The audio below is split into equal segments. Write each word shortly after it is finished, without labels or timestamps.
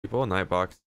people.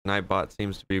 Nightbot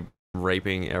seems to be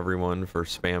raping everyone for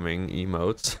spamming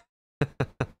emotes.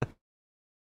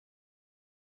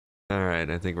 Alright,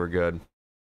 I think we're good.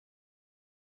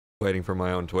 Waiting for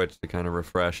my own Twitch to kind of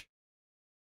refresh.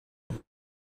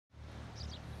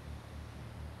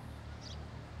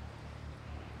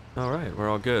 Alright, we're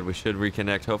all good. We should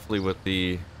reconnect hopefully with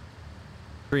the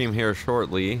stream here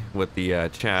shortly with the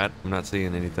chat. I'm not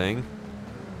seeing anything.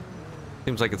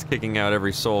 Seems like it's kicking out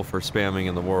every soul for spamming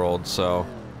in the world, so...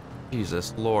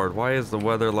 Jesus Lord, why is the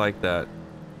weather like that?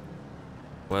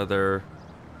 Weather...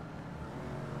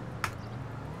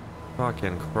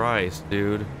 Fucking Christ,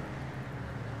 dude.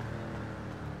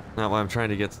 Not why I'm trying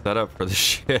to get set up for this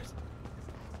shit.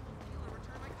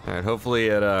 Alright, hopefully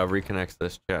it reconnects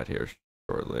this chat here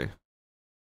shortly.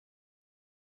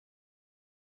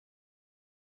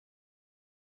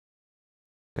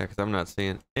 Yeah, because I'm not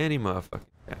seeing any motherfucking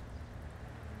chat.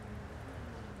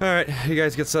 Alright, you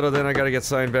guys get settled in. I gotta get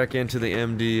signed back into the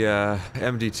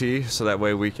MDT, so that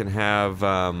way we can have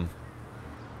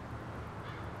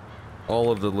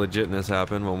all of the legitness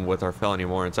happen with our felony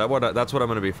warrants. That's what I'm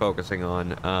going to be focusing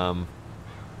on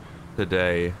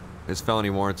today, is felony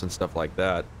warrants and stuff like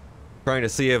that. Trying to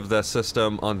see if the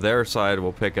system on their side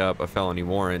will pick up a felony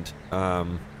warrant,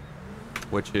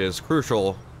 which is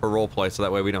crucial for roleplay, so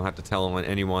that way we don't have to tell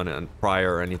anyone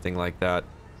prior or anything like that.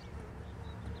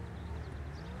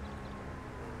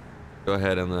 Go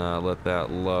ahead and let that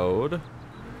load.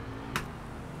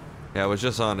 Yeah, I was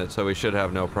just on it, so we should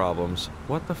have no problems.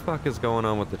 What the fuck is going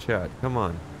on with the chat? Come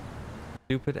on.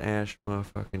 Stupid ass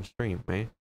motherfucking stream, man.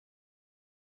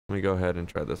 Let me go ahead and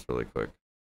try this really quick.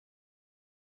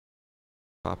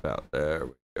 Pop out. There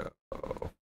we go.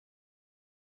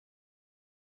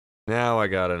 Now I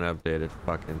got an updated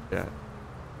fucking chat.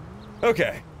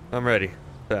 Okay, I'm ready.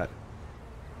 That.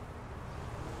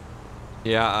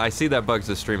 Yeah, I see that bugs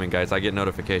the streaming, guys. I get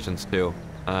notifications too.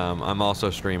 I'm also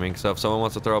streaming, so if someone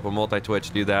wants to throw up a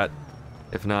multi-Twitch, do that.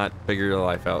 If not, figure your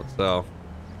life out. So,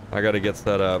 I gotta get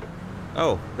set up.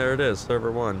 Oh, there it is,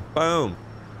 server 1. Boom!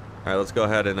 Alright, let's go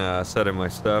ahead and set in my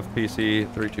stuff.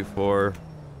 PC 324.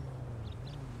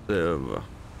 Civ.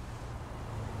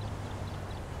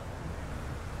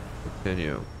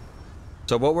 Continue.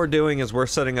 So what we're doing is we're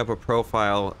setting up a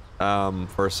profile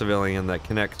for a civilian that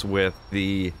connects with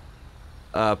the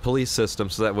police system,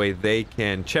 so that way they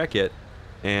can check it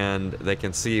and they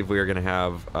can see if we're going to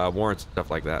have warrants and stuff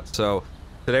like that. So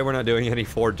today we're not doing any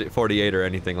 48 or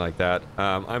anything like that.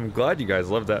 I'm glad you guys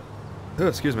love that. Oh,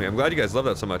 excuse me. I'm glad you guys love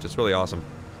that so much. It's really awesome.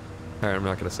 Alright, I'm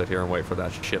not going to sit here and wait for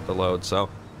that shit to load, so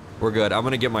we're good. I'm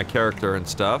going to get my character and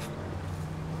stuff.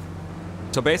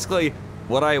 So basically,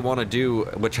 what I want to do,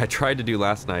 which I tried to do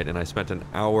last night, and I spent an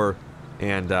hour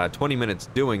and 20 minutes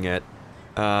doing it,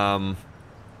 I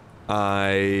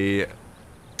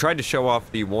tried to show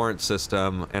off the warrant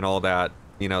system and all that,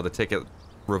 you know, the ticket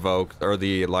revoked, or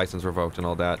the license revoked and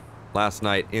all that, last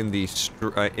night in the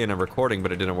in a recording,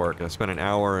 but it didn't work. I spent an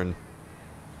hour and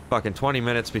fucking 20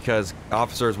 minutes because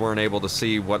officers weren't able to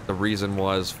see what the reason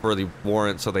was for the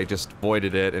warrant, so they just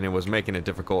voided it, and it was making it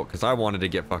difficult because I wanted to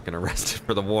get fucking arrested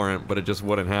for the warrant, but it just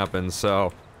wouldn't happen.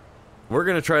 So we're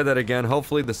gonna try that again.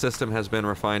 Hopefully the system has been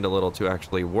refined a little to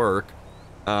actually work.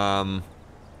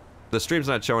 The stream's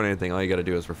not showing anything. All you gotta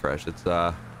do is refresh. It's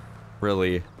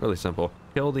really simple.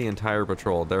 Kill the entire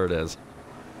patrol. There it is.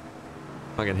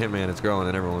 Fucking Hitman is growing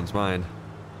in everyone's mind.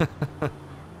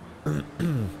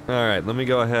 Alright, let me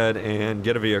go ahead and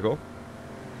get a vehicle.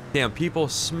 Damn, people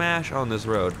smash on this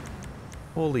road.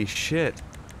 Holy shit.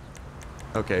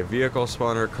 Okay, vehicle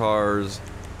spawner, cars,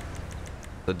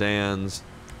 sedans.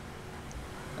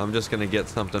 I'm just gonna get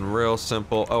something real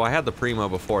simple. Oh, I had the Primo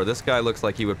before. This guy looks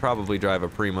like he would probably drive a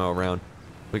Primo around.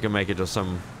 We can make it just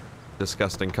some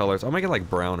disgusting colors. I'll make it like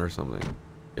brown or something.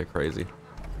 Get crazy.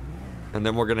 And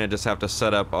then we're gonna just have to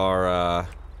set up our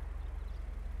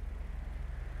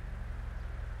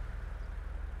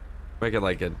make it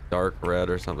like a dark red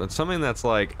or something. Something that's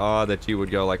like odd that you would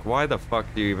go like, why the fuck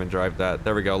do you even drive that?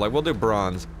 There we go. Like, we'll do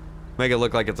bronze. Make it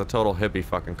look like it's a total hippie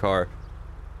fucking car.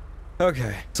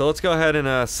 Okay, so let's go ahead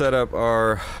and set up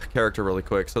our character really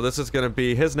quick. So this is gonna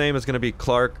be, his name is gonna be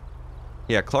Clark.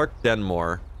 Yeah, Clark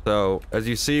Denmore. So as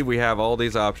you see, we have all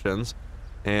these options,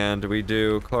 and we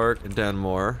do Clark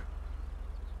Denmore.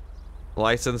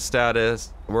 License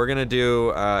status. We're gonna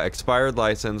do expired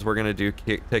license. We're gonna do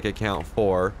ticket count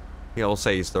 4. He'll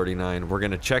say he's 39. We're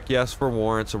gonna check yes for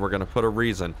warrants, and we're gonna put a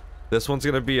reason. This one's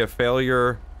gonna be a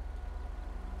failure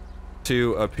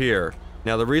to appear.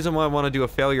 Now the reason why I want to do a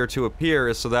failure to appear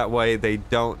is so that way they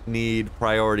don't need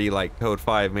priority like code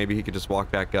 5. Maybe he could just walk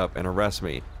back up and arrest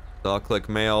me. So I'll click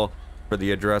mail. For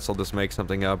the address, I'll just make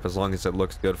something up as long as it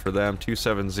looks good for them.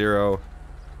 270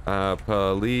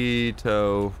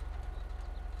 Palito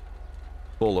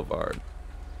Boulevard.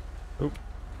 Oop.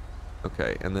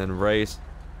 Okay, and then race.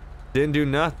 Didn't do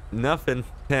nothing.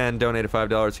 10 donated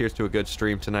 $5. Here's to a good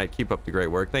stream tonight. Keep up the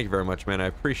great work. Thank you very much, man. I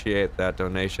appreciate that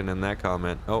donation and that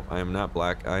comment. Oh, I am not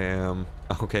black. I am...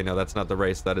 Okay, no, that's not the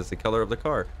race. That is the color of the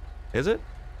car. Is it?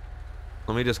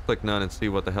 Let me just click none and see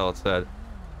what the hell it said.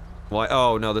 Why?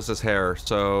 Oh, no, this is hair.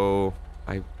 So,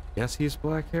 I guess he's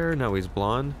black hair? No, he's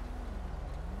blonde.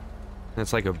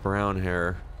 It's like a brown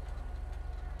hair.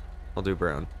 I'll do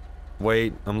brown.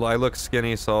 Wait, I look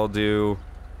skinny, so I'll do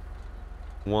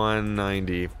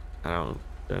 190. I don't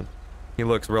know. He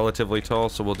looks relatively tall,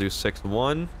 so we'll do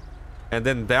 6'1". And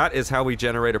then that is how we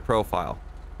generate a profile.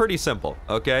 Pretty simple,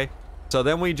 okay? So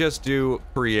then we just do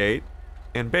create,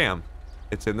 and bam,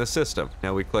 it's in the system.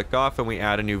 Now we click off and we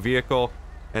add a new vehicle.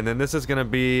 And then this is going to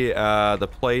be, the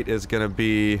plate is going to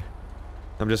be,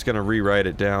 I'm just going to rewrite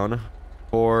it down.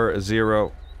 40,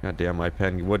 god damn, my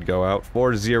pen would go out.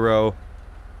 40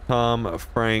 Tom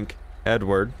Frank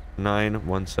Edward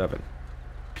 917.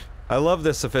 I love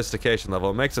this sophistication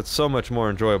level. It makes it so much more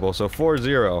enjoyable. So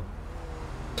 40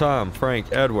 Tom Frank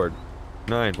Edward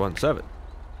 917.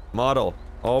 Model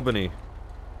Albany.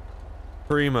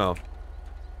 Primo.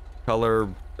 Color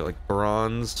like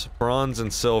bronze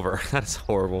and silver. That's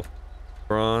horrible.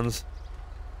 Bronze.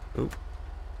 Oop.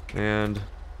 And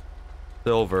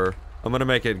silver. I'm gonna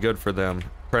make it good for them.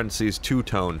 Parentheses,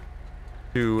 two-tone.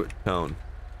 Two-tone.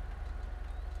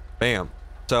 Bam.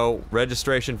 So,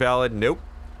 registration valid? Nope.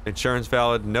 Insurance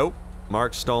valid? Nope.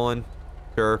 Mark stolen?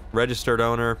 Sure. Registered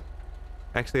owner?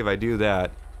 Actually, if I do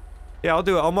that... Yeah, I'll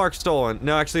do it. I'll mark stolen.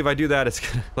 No, actually, if I do that, it's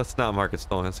gonna... Let's not mark it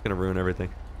stolen. It's gonna ruin everything.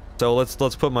 So, let's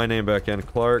put my name back in.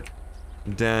 Clark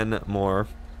Denmore.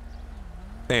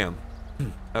 Bam.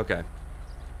 Okay.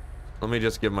 Let me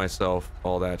just give myself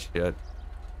all that shit.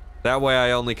 That way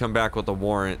I only come back with a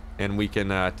warrant, and we can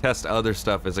test other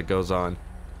stuff as it goes on.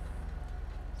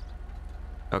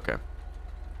 Okay.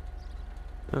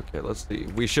 Okay, let's see.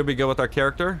 We should be good with our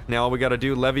character. Now all we gotta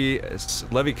do, Levy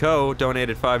Co.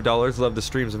 donated $5. Love the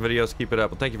streams and videos. Keep it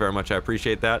up. Well, thank you very much. I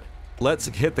appreciate that. Let's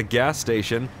hit the gas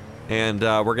station, and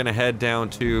we're gonna head down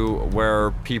to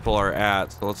where people are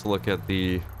at. So let's look at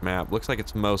the map. Looks like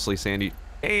it's mostly sandy.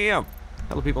 Damn!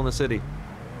 Hello, people in the city.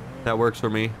 That works for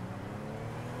me.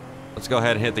 Let's go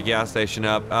ahead and hit the gas station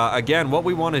up. Again, what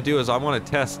we want to do is I want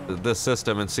to test this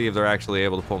system and see if they're actually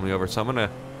able to pull me over. So I'm going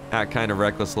to act kind of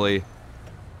recklessly.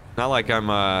 Not like I'm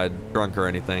drunk or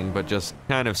anything, but just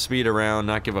kind of speed around,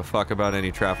 not give a fuck about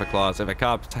any traffic laws. If a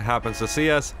cop happens to see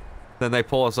us, then they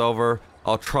pull us over.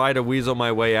 I'll try to weasel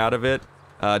my way out of it.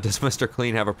 Does Mr.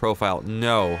 Clean have a profile?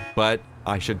 No, but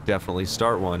I should definitely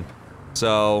start one.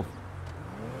 So...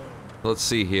 let's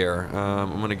see here.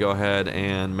 I'm gonna go ahead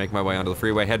and make my way onto the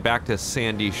freeway. Head back to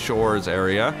Sandy Shores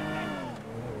area.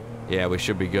 Yeah, we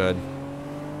should be good.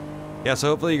 Yeah, so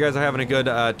hopefully you guys are having a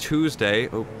good Tuesday.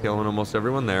 Oh, killing almost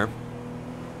everyone there.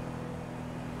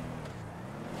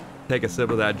 Take a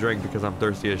sip of that drink because I'm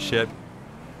thirsty as shit.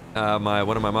 One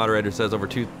of my moderators says over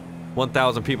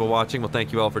 1,000 people watching. Well,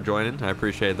 thank you all for joining. I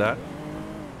appreciate that.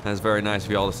 That's very nice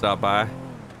of you all to stop by.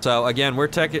 So again, we're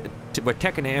checking the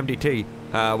MDT.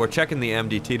 We're checking the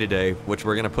MDT today, which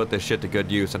we're gonna put this shit to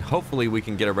good use, and hopefully we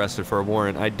can get arrested for a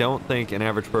warrant. I don't think an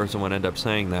average person would end up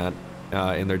saying that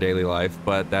in their daily life,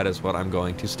 but that is what I'm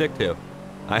going to stick to.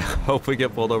 I hope we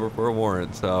get pulled over for a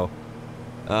warrant. So,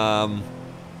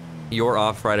 you're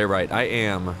off Friday, right? I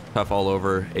am. Tough all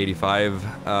over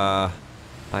 85. I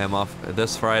am off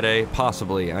this Friday,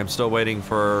 possibly. I'm still waiting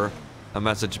for a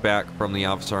message back from the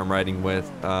officer I'm riding with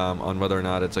on whether or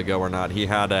not it's a go or not. He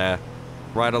had a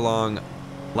ride along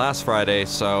last Friday,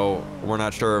 so we're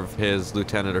not sure if his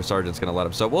lieutenant or sergeant's gonna let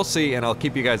him. So we'll see, and I'll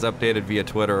keep you guys updated via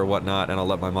Twitter or whatnot, and I'll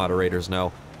let my moderators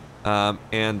know.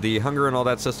 And the hunger and all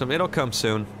that system, it'll come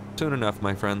soon. Soon enough,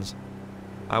 my friends.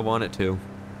 I want it to.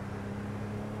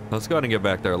 Let's go ahead and get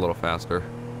back there a little faster.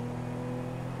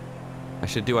 I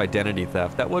should do identity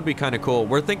theft. That would be kind of cool.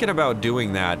 We're thinking about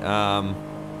doing that.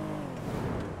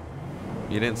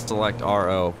 You didn't select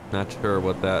RO. Not sure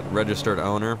what that... registered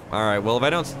owner. Alright, well, if I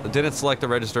didn't select the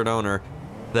registered owner,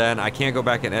 then I can't go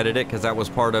back and edit it, because that was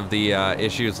part of the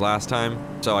issues last time.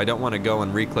 So I don't want to go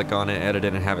and re-click on it, edit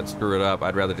it, and have it screw it up.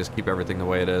 I'd rather just keep everything the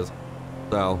way it is.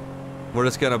 So, we're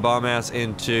just going to bomb ass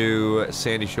into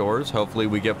Sandy Shores. Hopefully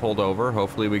we get pulled over.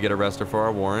 Hopefully we get arrested for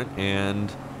our warrant,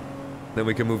 and then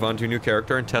we can move on to a new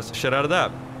character and test the shit out of that.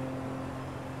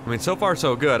 I mean, so far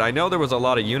so good. I know there was a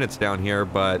lot of units down here,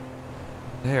 but...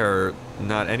 they're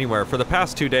not anywhere. For the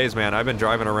past 2 days, man, I've been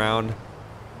driving around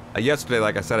Yesterday,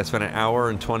 like I said, I spent an hour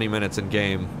and 20 minutes in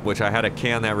game, which I had to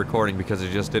can that recording because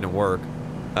it just didn't work.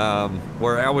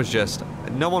 Where I was just,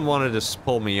 no one wanted to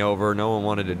pull me over, no one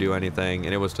wanted to do anything,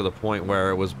 and it was to the point where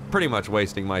it was pretty much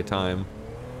wasting my time.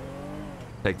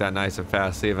 Take that nice and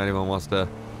fast, see if anyone wants to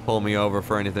pull me over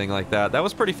for anything like that. That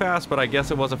was pretty fast, but I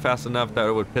guess it wasn't fast enough that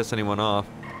it would piss anyone off.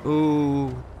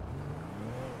 Ooh.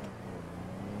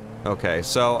 Okay,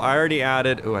 so I already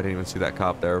added, ooh, I didn't even see that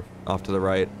cop there, off to the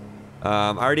right. I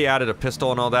already added a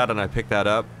pistol and all that, and I picked that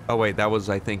up. Oh wait, that was,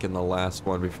 I think, in the last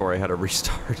one before I had a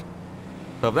restart.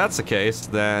 So if that's the case,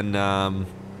 then,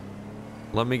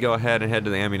 let me go ahead and head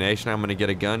to the ammunition. I'm gonna get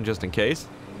a gun just in case.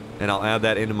 And I'll add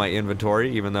that into my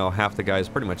inventory, even though half the guys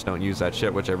pretty much don't use that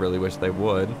shit, which I really wish they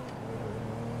would.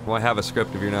 Why have a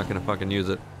script if you're not gonna fucking use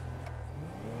it?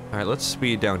 Alright, let's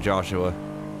speed down Joshua.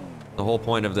 The whole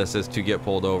point of this is to get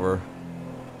pulled over.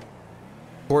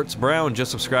 Quartz Brown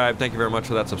just subscribed. Thank you very much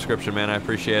for that subscription, man. I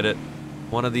appreciate it.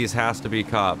 One of these has to be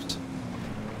cops.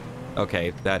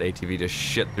 Okay, that ATV just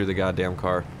shit through the goddamn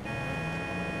car.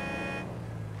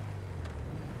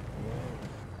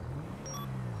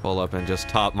 Pull up and just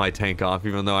top my tank off,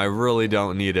 even though I really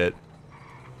don't need it.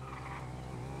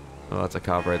 Oh, that's a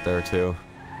cop right there, too.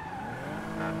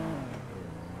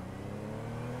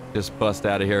 Just bust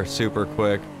out of here super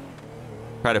quick.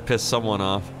 Try to piss someone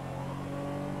off.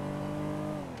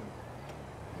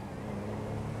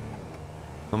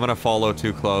 I'm gonna follow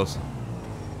too close.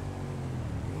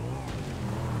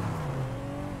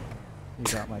 You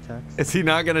got my text? Is he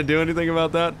not gonna do anything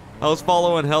about that? I was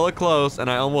following hella close and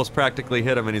I almost practically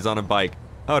hit him and he's on a bike.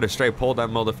 I would have straight pulled that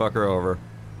motherfucker over.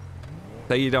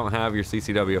 Say you don't have your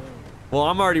CCW. Well,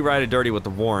 I'm already riding dirty with the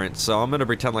warrant, so I'm gonna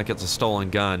pretend like it's a stolen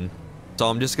gun. So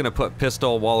I'm just gonna put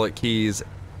pistol, wallet, keys.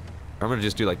 I'm gonna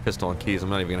just do like pistol and keys. I'm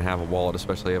not even gonna have a wallet,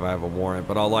 especially if I have a warrant.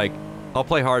 But I'll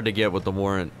play hard to get with the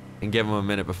warrant and give him a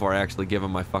minute before I actually give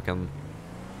him my fucking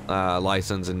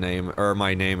license and name, or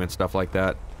my name and stuff like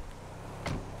that.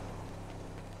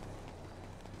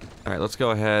 Alright, let's go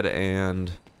ahead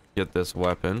and get this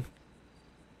weapon.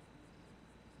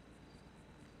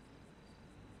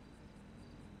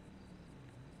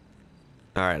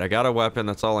 Alright, I got a weapon,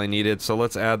 that's all I needed, so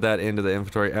let's add that into the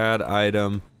inventory. Add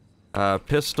item,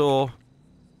 pistol,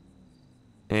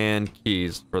 and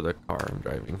keys for the car I'm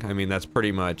driving. I mean, that's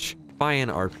pretty much buy an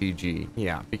RPG.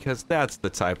 Yeah, because that's the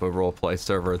type of roleplay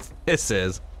server this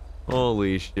is.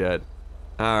 Holy shit.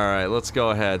 Alright, let's go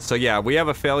ahead. So yeah, we have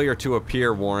a failure to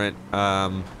appear warrant,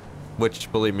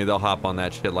 which, believe me, they'll hop on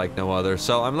that shit like no other.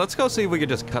 So let's go see if we could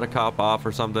just cut a cop off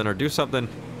or something, or do something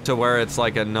to where it's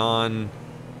like a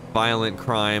non-violent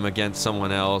crime against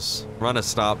someone else. Run a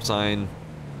stop sign.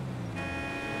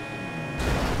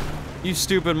 You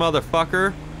stupid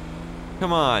motherfucker.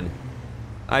 Come on.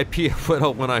 I pee a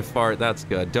little when I fart, that's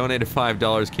good. Donated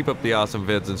 $5, keep up the awesome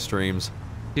vids and streams.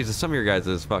 Jesus, some of your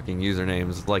guys' fucking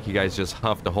usernames, like you guys just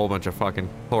huffed a whole bunch of fucking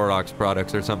Clorox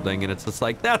products or something, and it's just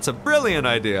like, that's a brilliant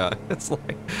idea. It's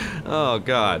like, oh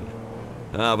god.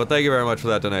 But thank you very much for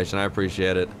that donation, I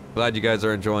appreciate it. Glad you guys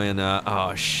are enjoying,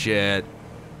 oh shit.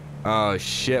 Oh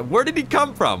shit, where did he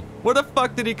come from? Where the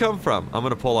fuck did he come from? I'm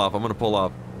gonna pull off, I'm gonna pull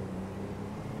off.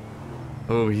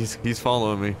 Oh, he's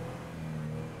following me.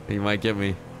 He might get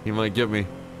me, he might get me.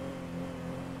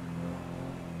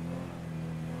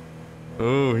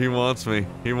 Ooh, he wants me.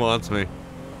 He wants me.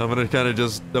 I'm gonna try to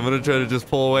just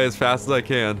pull away as fast as I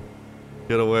can.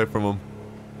 Get away from him.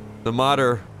 The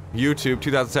modder, YouTube,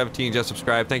 2017, just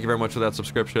subscribed. Thank you very much for that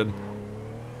subscription.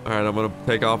 Alright, I'm gonna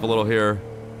take off a little here.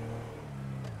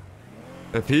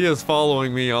 If he is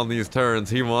following me on these turns,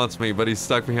 he wants me, but he's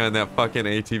stuck behind that fucking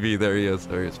ATV. There he is.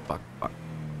 There he is. Fuck, fuck.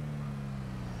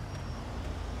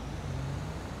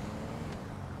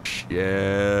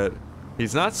 Shit.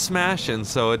 He's not smashing,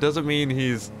 so it doesn't mean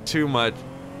he's too much,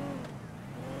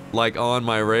 like, on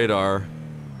my radar.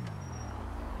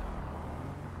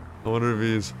 I wonder if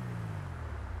he's...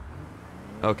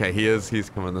 Okay, he is. He's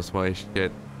coming this way.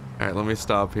 Shit. Alright, let me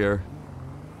stop here.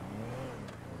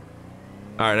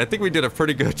 Alright, I think we did a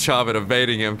pretty good job at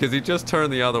evading him, because he just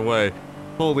turned the other way.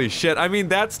 Holy shit. I mean,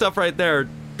 that stuff right there,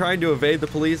 trying to evade the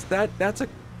police, that's a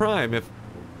crime if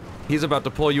he's about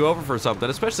to pull you over for something,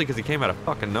 especially because he came out of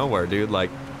fucking nowhere, dude. Like,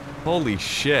 holy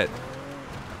shit.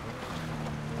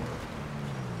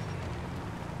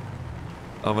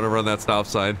 I'm gonna run that stop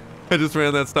sign. I just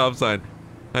ran that stop sign.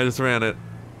 I just ran it.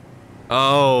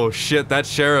 Oh, shit, that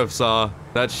sheriff saw.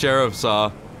 That sheriff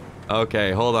saw.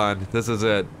 Okay, hold on. This is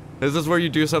it. This is where you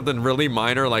do something really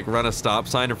minor, like run a stop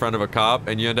sign in front of a cop,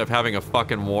 and you end up having a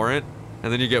fucking warrant,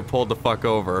 and then you get pulled the fuck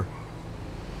over.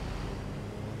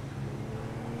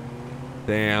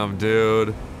 Damn,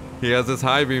 dude. He has his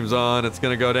high beams on. It's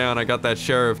gonna go down. I got that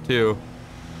sheriff too.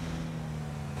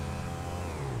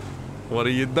 What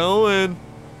are you doing?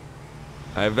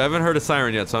 I haven't heard a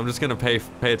siren yet, so I'm just gonna pay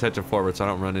attention forward so I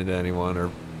don't run into anyone or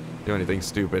do anything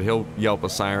stupid. He'll yelp a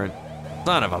siren.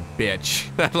 Son of a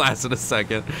bitch. That lasted a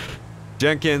second.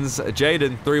 Jenkins,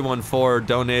 Jaden 314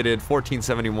 donated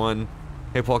 1471.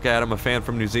 Hey Polka, I'm a fan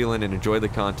from New Zealand and enjoy the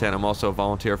content. I'm also a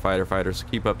volunteer fighter, so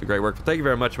keep up the great work. Well, thank you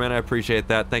very much, man. I appreciate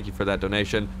that. Thank you for that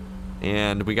donation.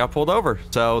 And we got pulled over,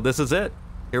 so this is it.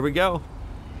 Here we go.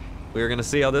 We're gonna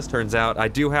see how this turns out. I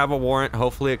do have a warrant.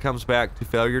 Hopefully it comes back to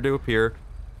failure to appear.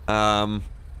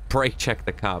 Brake check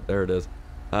the cop. There it is.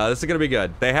 This is gonna be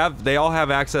good. They all have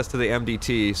access to the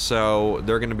MDT, so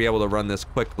they're gonna be able to run this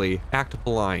quickly. Act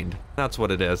blind. That's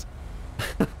what it is.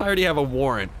 I already have a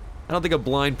warrant. I don't think a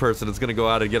blind person is gonna go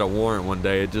out and get a warrant one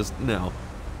day. It just, no.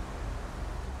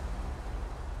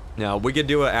 Now, we could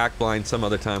do an act blind some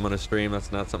other time on a stream.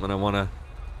 That's not something I wanna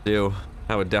do.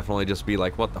 I would definitely just be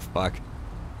like, what the fuck?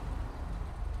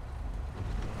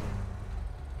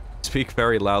 Speak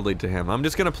very loudly to him. I'm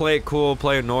just gonna play it cool,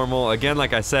 play it normal. Again,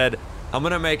 like I said, I'm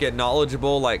gonna make it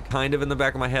knowledgeable, like kind of in the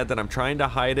back of my head that I'm trying to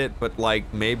hide it, but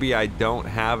like maybe I don't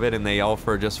have it and they all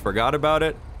just forgot about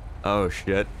it. Oh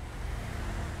shit.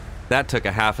 That took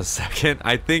a half a second.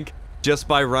 I think just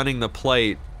by running the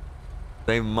plate,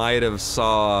 they might have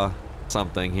saw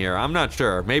something here. I'm not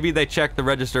sure. Maybe they checked the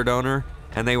registered owner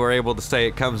and they were able to say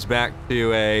it comes back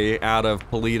to a out of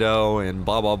Polito and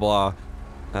blah blah blah.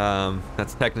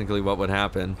 That's technically what would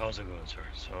happen. How's it going, sir?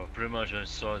 So pretty much I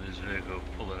saw this vehicle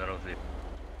pulling out of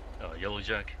the Yellow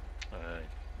Jack.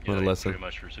 Pretty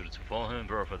much proceeded to follow him,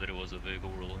 verify that it was the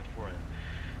vehicle we're looking for, and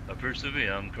appears to be.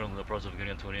 I'm currently in the process of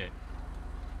getting on 28.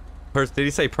 Did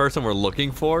he say person we're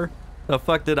looking for? The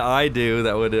fuck did I do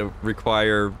that would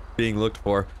require being looked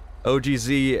for?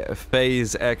 OGZ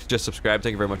Phase X just subscribed.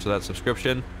 Thank you very much for that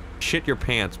subscription. Shit your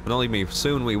pants, but believe me,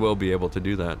 soon we will be able to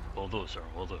do that. Will do, sir.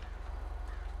 Will do.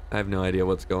 I have no idea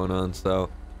what's going on, so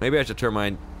maybe I should turn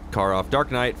my car off.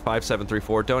 Dark Knight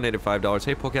 5734 donated $5.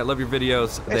 Hey Polecat, love your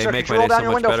videos. Hey, they sir, make could you my roll day down so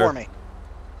your much window better. for me?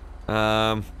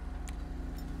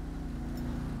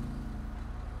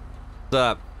 What's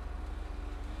up?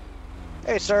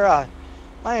 Hey, sir.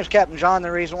 My name's Captain John.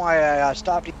 The reason why I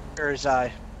stopped you here is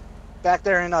back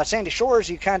there in Sandy Shores,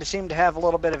 you kind of seem to have a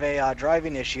little bit of a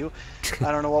driving issue.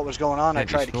 I don't know what was going on. I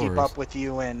tried to keep up with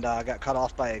you and got cut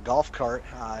off by a golf cart.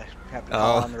 Happened to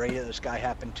call on the radio. This guy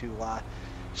happened to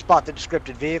spot the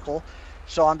descripted vehicle.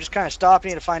 So I'm just kind of stopping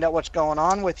you to find out what's going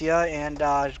on with you, and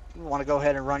want to go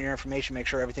ahead and run your information, make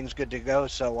sure everything's good to go.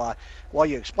 So while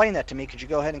you explain that to me, could you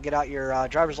go ahead and get out your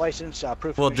driver's license,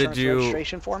 proof of insurance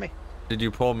registration for me? Did you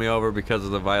pull me over because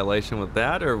of the violation with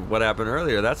that, or what happened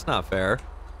earlier? That's not fair.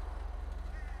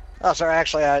 Oh, sir,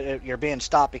 actually, you're being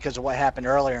stopped because of what happened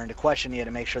earlier, and to question you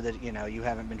to make sure that, you know, you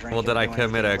haven't been drinking. Well, did I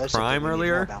commit a crime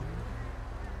earlier?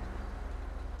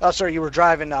 Oh, sir, you were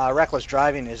driving, reckless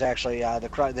driving is actually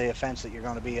the offense that you're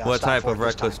going to be What type of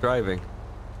reckless driving?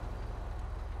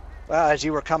 Well, as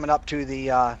you were coming up to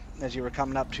the,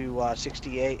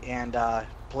 68 and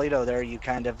Polito there, you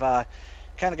kind of got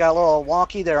a little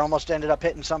wonky there, almost ended up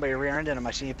hitting somebody rear-ended him.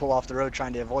 I seen you pull off the road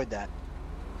trying to avoid that.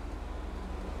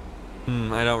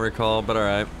 I don't recall, but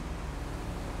alright.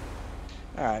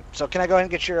 Alright, so can I go ahead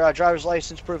and get your driver's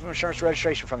license, proof of insurance,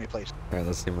 registration from you, please? Alright,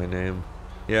 let's see my name.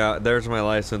 Yeah, there's my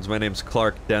license. My name's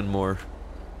Clark Denmore.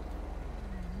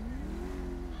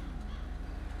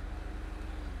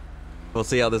 We'll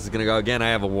see how this is going to go. Again, I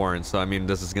have a warrant, so I mean,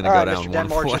 this is going to go down Mr. Denmore,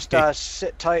 one way. just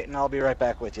sit tight and I'll be right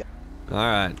back with you.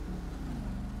 Alright.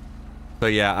 So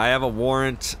yeah, I have a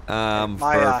warrant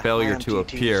for failure to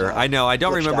appear. I know, I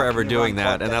don't remember ever doing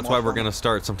that, and that's why we're going to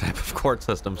start some type of court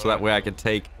system, so that way I can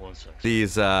take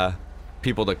these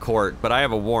people to court. But I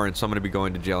have a warrant, so I'm going to be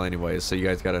going to jail anyways, so you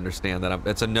guys got to understand that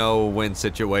it's a no-win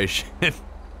situation.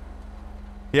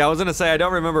 Yeah, I was going to say, I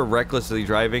don't remember recklessly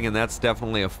driving, and that's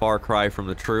definitely a far cry from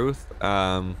the truth.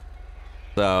 But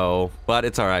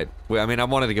it's alright. I mean, I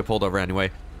wanted to get pulled over anyway.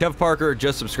 Kev Parker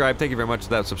just subscribed. Thank you very much for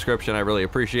that subscription. I really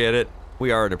appreciate it. We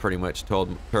are in a pretty much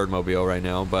turd-mobile right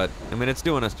now, but, I mean, it's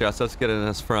doing us justice, getting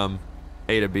us from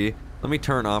A to B. Let me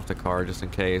turn off the car just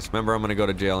in case. Remember, I'm going to go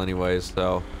to jail anyways,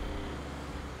 so...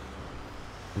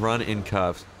 Run in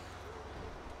cuffs.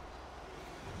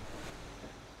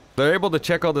 They're able to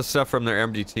check all this stuff from their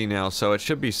MDT now, so it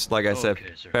should be, like I said,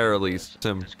 fairly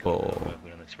simple.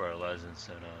 With an expired license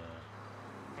and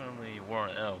currently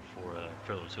warrant out for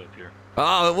failure to appear.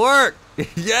 Oh, it worked!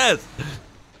 Yes!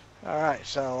 Alright,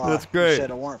 so that's great. You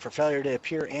said a warrant for failure to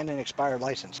appear and an expired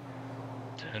license.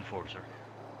 10-4, sir.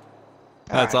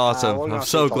 That's awesome. I'm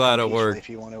so glad it worked. If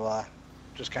you want to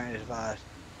just kind of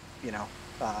you know,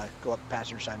 go up the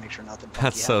passenger side, make sure nothing funky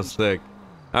That's so happens. sick.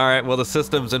 All right, well, the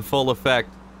system's in full effect,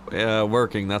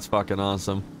 working. That's fucking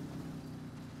awesome.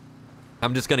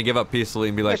 I'm just gonna give up peacefully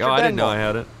and be like, Mr. oh, I didn't know Denwall. I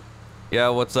had it. Yeah,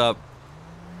 what's up?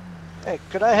 Hey,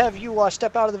 could I have you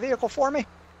step out of the vehicle for me?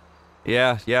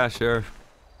 Yeah, sure.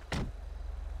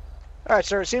 All right,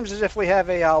 sir. It seems as if we have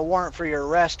a warrant for your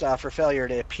arrest for failure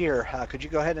to appear. Could you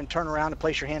go ahead and turn around and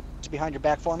place your hands behind your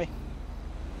back for me?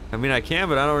 I mean, I can,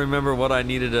 but I don't remember what I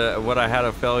needed what I had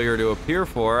a failure to appear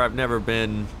for. I've never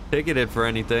been ticketed for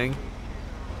anything.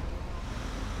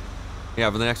 Yeah,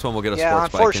 but the next one we'll get a sports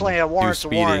bike. Unfortunately, and a warrant's do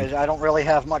a speeding. warrant. I don't really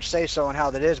have much say-so in how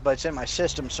that is, but it's in my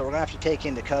system, so we're gonna have to take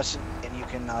into custody, and you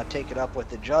can take it up with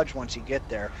the judge once you get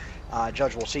there.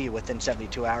 Judge will see you within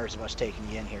 72 hours of us taking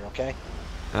you in here. Okay?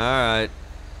 All right.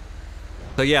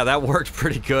 So yeah, that worked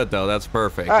pretty good though. That's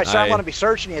perfect. All right, so I'm gonna be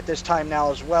searching you at this time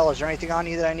now as well. Is there anything on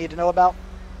you that I need to know about?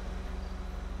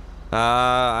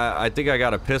 I think I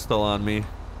got a pistol on me.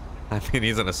 I mean,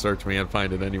 he's gonna search me and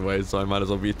find it anyway, so I might as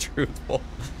well be truthful.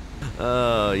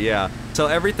 Yeah. So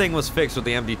everything was fixed with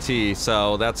the MDT,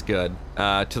 so that's good.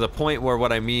 To the point where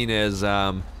what I mean is,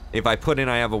 if I put in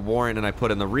I have a warrant and I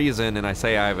put in the reason and I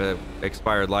say I have a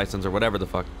expired license or whatever the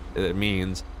fuck it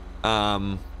means,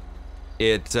 All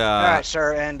right,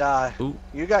 sir, and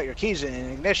you got your keys in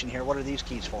ignition here. What are these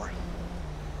keys for?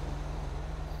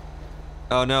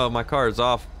 Oh no, my car is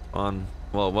off on,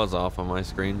 well, it was off on my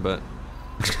screen, but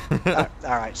All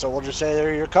right, so we'll just say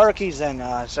they're your car keys then.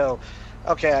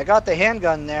 Okay, I got the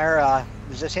handgun there.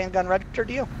 Is this handgun registered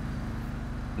to you?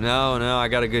 no, I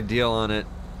got a good deal on it.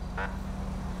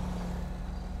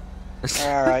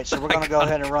 All right, so we're going to go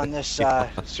ahead and run this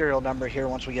serial number here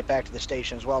once we get back to the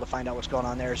station as well to find out what's going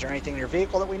on there. Is there anything in your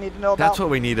vehicle that we need to know about? That's what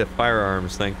we need, a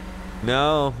firearms thing.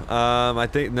 No, I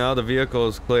think, no, the vehicle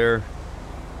is clear.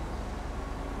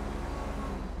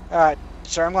 All right,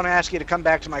 sir, I'm going to ask you to come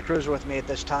back to my cruiser with me at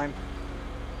this time.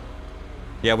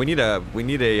 Yeah, we need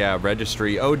a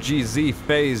registry. OGZ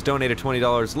Phase donated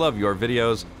 $20. Love your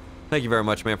videos. Thank you very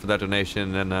much, man, for that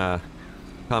donation and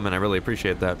comment. I really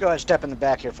appreciate that. Go ahead, step in the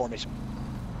back here for me.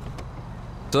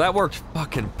 So that worked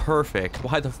fucking perfect.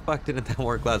 Why the fuck didn't that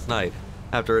work last night?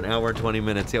 After an hour and 20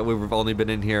 minutes. Yeah, we've only been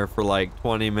in here for like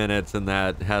 20 minutes and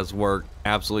that has worked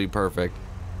absolutely perfect.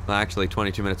 Well, actually,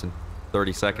 22 minutes and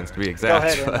 30 seconds to be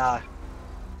exact. Go ahead and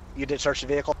you did search the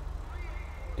vehicle?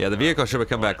 Yeah, the vehicle should have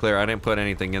come back clear. I didn't put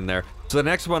anything in there. So the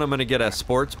next one, I'm going to get a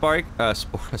sports bike, a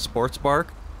sports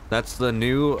bark. That's the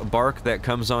new bark that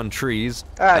comes on trees.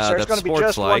 All right, sir, it's that's going to be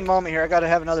just sports-like. one moment here. I got to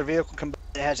have another vehicle come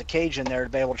that has a cage in there to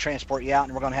be able to transport you out,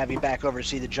 and we're going to have you back over to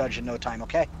see the judge in no time,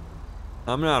 okay?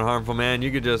 I'm not harmful, man.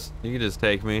 You could just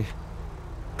take me.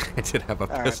 I did have a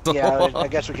pistol. Right. Yeah, I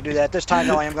guess we could do that. This time,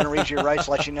 though, I am going to read you your rights,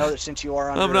 let you know that since you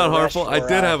are under I'm not arrest harmful. for, I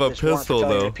did have a this warrant for pistol,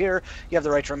 failure to though. appear, you have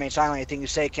the right to remain silent. Anything you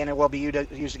say can and will be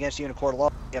used against you in a court of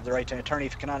law. You have the right to an attorney.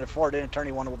 If you cannot afford an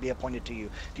attorney, one will be appointed to you.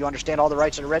 Do you understand all the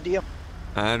rights that are read to you?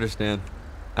 I understand.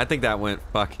 I think that went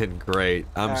fucking great.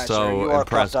 I'm All right, so sir, you are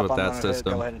impressed cuffed up. with I'm that gonna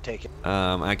system. Go ahead and take it.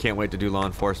 I can't wait to do law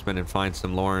enforcement and find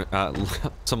some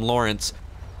Lawrence.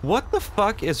 What the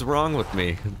fuck is wrong with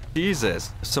me?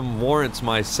 Jesus, some warrants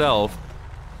myself.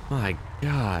 My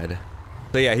God.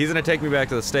 So yeah, he's gonna take me back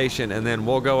to the station, and then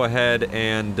we'll go ahead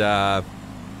and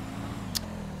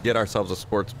get ourselves a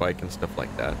sports bike and stuff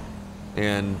like that.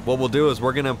 And what we'll do is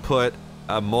we're gonna put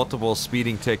multiple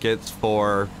speeding tickets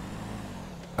for,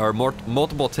 or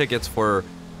multiple tickets for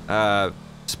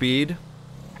speed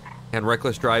and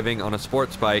reckless driving on a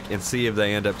sports bike, and see if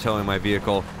they end up towing my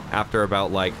vehicle after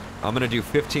about, like, I'm gonna do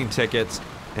 15 tickets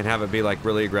and have it be like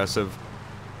really aggressive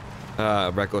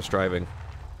reckless driving.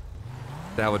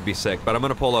 That would be sick, but I'm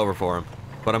gonna pull over for him.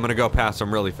 But I'm gonna go past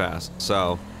him really fast,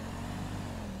 so.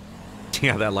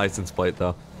 Yeah, that license plate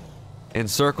though.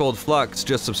 Encircled Flux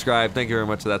just subscribed. Thank you very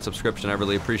much for that subscription. I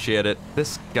really appreciate it.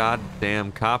 This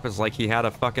goddamn cop is like he had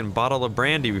a fucking bottle of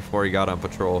brandy before he got on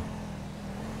patrol.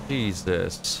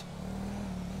 Jesus.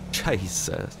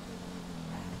 Jesus.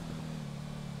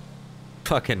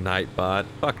 Fucking Nightbot.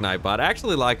 Fuck Nightbot. I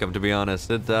actually like him, to be honest.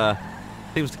 It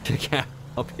seems to kick out,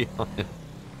 I'll be honest.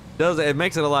 It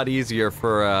makes it a lot easier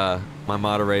for my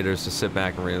moderators to sit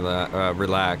back and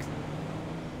relax.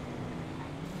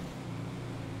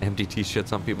 MDT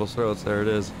shits on people's throats. There it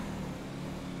is.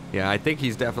 Yeah, I think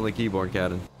he's definitely keyboard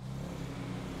catting.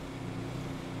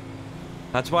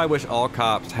 That's why I wish all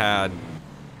cops had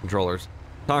controllers.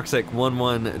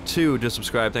 Toxic112 just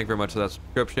subscribed. Thank you very much for that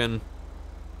subscription.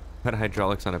 Put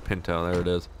hydraulics on a Pinto. There it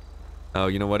is. Oh,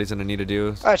 you know what he's gonna need to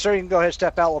do? All right, sir, you can go ahead and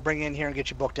step out. We'll bring you in here and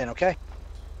get you booked in, okay?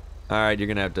 All right, you're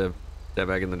gonna have to step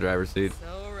back in the driver's seat.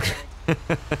 So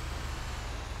right.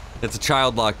 It's a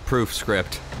child lock proof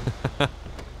script.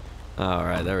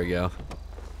 Alright, there we go.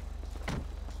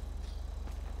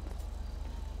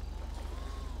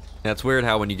 Yeah, it's weird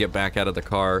how when you get back out of the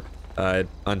car, it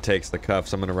untakes the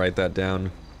cuffs. I'm gonna write that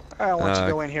down. Alright, once you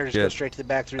go in here, just go straight to the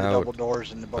back through the double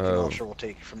doors, and the booking officer will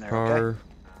take you from there, okay?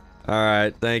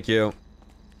 Alright, thank you.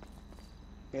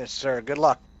 Yes, sir. Good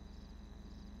luck.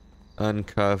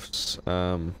 Uncuffs,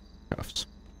 cuffs.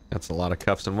 That's a lot of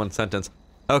cuffs in one sentence.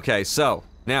 Okay, so,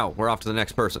 now, we're off to the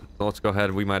next person. So let's go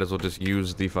ahead, we might as well just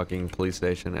use the fucking police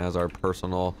station as our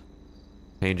personal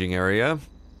changing area.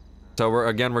 So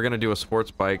we're gonna do a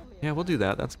sports bike. Yeah, we'll do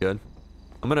that, that's good.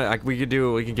 We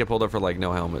can get pulled up for like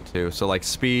no helmet too. So like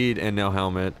speed and no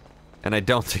helmet. And I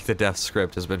don't think the death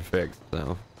script has been fixed,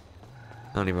 so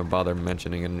I don't even bother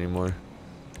mentioning it anymore.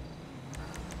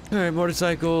 Alright,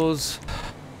 motorcycles.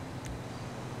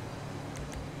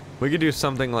 We could do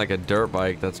something like a dirt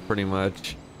bike that's pretty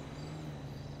much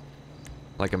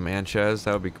like a Manchez,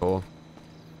 that would be cool.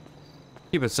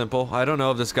 Keep it simple. I don't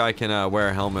know if this guy can wear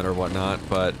a helmet or whatnot,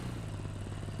 but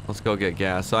let's go get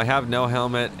gas. So I have no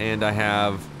helmet and I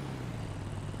have...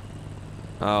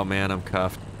 Oh man, I'm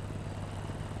cuffed.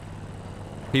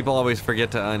 People always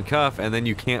forget to uncuff and then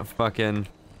you can't fucking...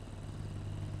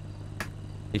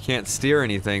 You can't steer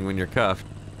anything when you're cuffed.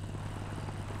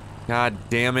 God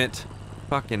damn it.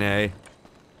 Fucking A.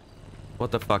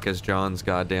 What the fuck is John's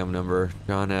goddamn number?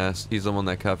 John S. He's the one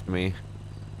that cuffed me.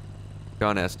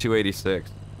 John S.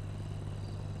 286.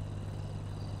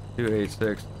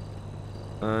 286.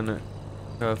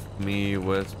 Uncuff me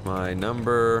with my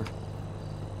number.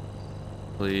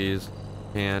 Please.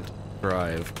 Can't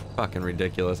drive. Fucking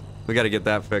ridiculous. We gotta get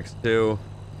that fixed too.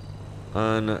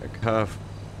 Uncuff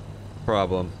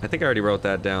problem. I think I already wrote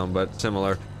that down, but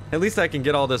similar. At least I can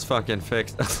get all this fucking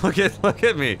fixed. look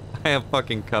at me. I have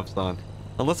fucking cuffs on.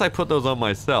 Unless I put those on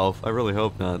myself. I really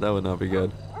hope not. That would not be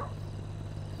good.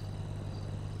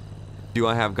 Do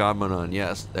I have God mode on?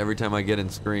 Yes. Every time I get in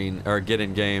screen or get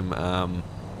in game,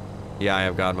 yeah, I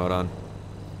have God mode on.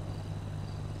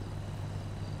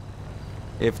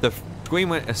 If the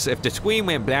screen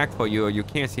went black for you, or you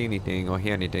can't see anything or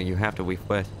hear anything, you have to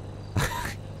refresh.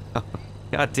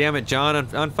 God damn it, John!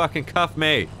 Unfucking cuff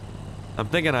me. I'm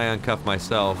thinking I uncuffed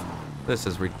myself. This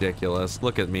is ridiculous.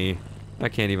 Look at me. I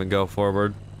can't even go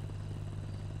forward.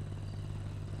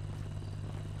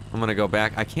 I'm gonna go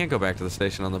back. I can't go back to the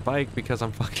station on the bike because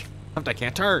I'm fucking... I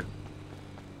can't turn.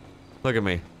 Look at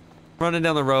me. Running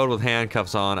down the road with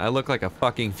handcuffs on. I look like a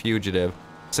fucking fugitive.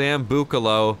 Sam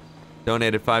Bucalo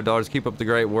donated $5. Keep up the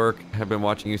great work. Have been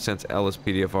watching you since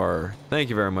LSPDFR. Thank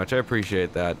you very much. I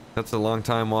appreciate that. That's a long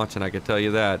time watching, I can tell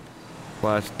you that.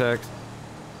 Flash text.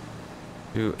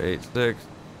 286.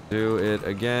 Do it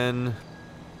again.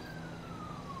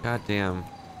 God damn.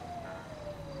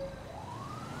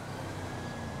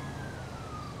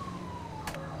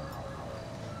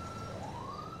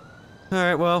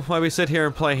 Alright, well, while we sit here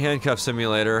and play Handcuff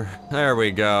Simulator, there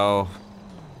we go.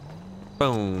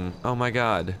 Boom. Oh my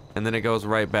god. And then it goes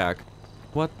right back.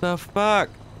 What the fuck?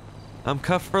 I'm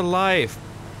cuffed for life.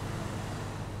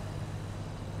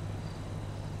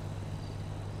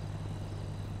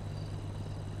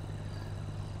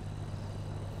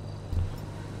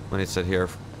 Let me sit here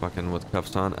fucking with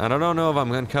cuffs on. I don't know if I'm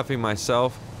uncuffing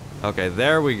myself. Okay,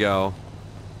 there we go.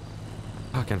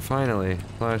 Fucking finally.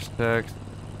 Flash text.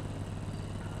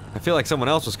 I feel like someone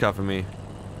else was cuffing me.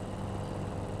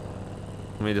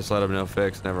 Let me just let him know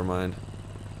fixed. Never mind.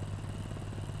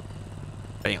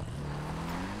 Bam.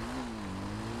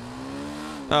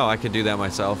 Oh, I could do that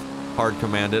myself. Hard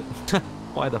command it.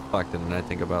 Why the fuck didn't I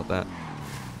think about that?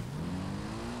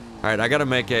 Alright, I gotta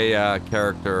make a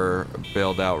character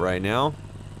build out right now.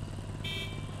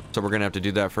 So we're gonna have to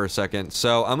do that for a second.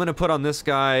 So I'm gonna put on this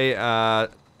guy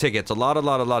tickets. A lot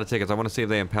of tickets. I want to see if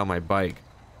they impound my bike.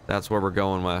 That's where we're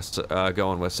going with.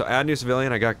 So add new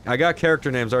civilian. I got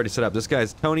character names already set up. This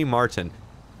guy's Tony Martin.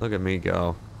 Look at me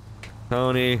go.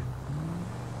 Tony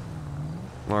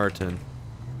Martin.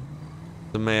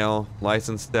 The male.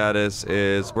 License status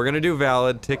is, we're gonna do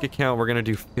valid. Ticket count, we're gonna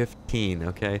do 15.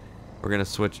 Okay. We're gonna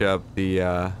switch up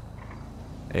the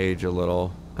age a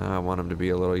little. I want him to be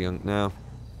a little young. No, a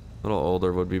little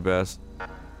older would be best.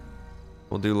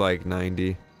 We'll do like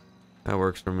 90. That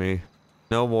works for me.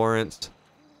 No warrants.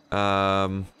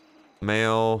 Male,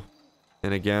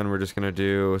 and again we're just gonna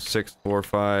do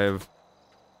 645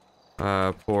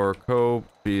 Procopio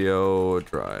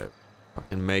Drive.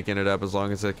 Fucking making it up as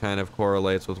long as it kind of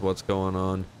correlates with what's going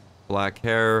on. Black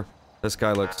hair. This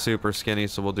guy looks super skinny,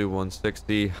 so we'll do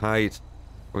 160. Height,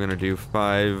 we're gonna do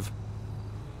 5'9".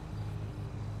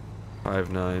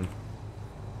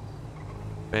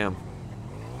 Bam.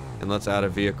 and let's add a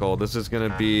vehicle. This is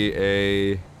gonna be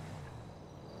a...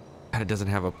 God, it doesn't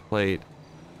have a plate.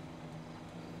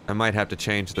 I might have to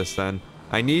change this then.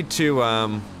 I need to,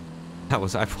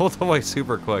 I pulled away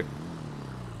super quick.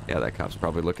 Yeah, that cop's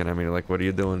probably looking at me like, what are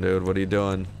you doing, dude? What are you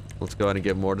doing? Let's go ahead and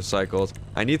get motorcycles.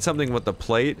 I need something with the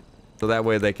plate, so that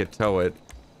way they could tow it.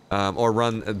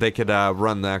 Or they could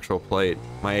run the actual plate.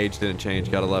 My age didn't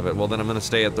change, gotta love it. Well, then I'm gonna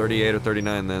stay at 38 or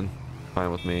 39 then.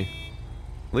 Fine with me.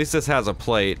 At least this has a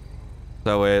plate.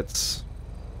 So it's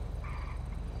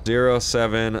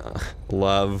 07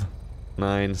 Love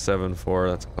 974.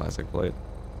 That's a classic plate.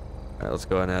 Alright, let's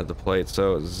go ahead and add the plate.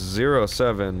 So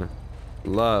 07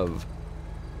 Love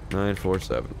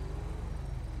 947.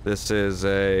 This is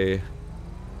a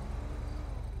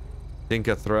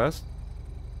Dinka Thrust.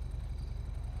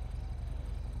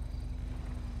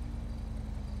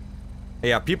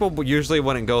 Yeah, people usually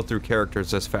wouldn't go through characters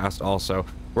this fast also.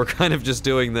 We're kind of just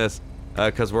doing this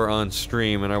because we're on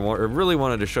stream, and I really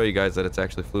wanted to show you guys that it's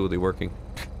actually fluidly working.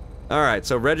 Alright,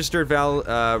 so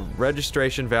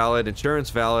registration valid,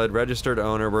 insurance valid, registered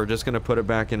owner. We're just going to put it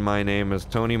back in my name as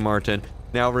Tony Martin.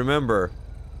 Now remember,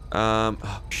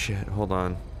 oh shit, hold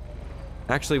on.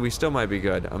 Actually, we still might be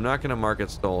good. I'm not going to mark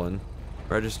it stolen.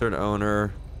 Registered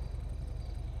owner...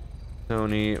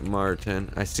 Tony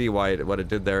Martin. I see why what it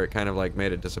did there. It kind of like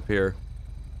made it disappear.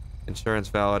 Insurance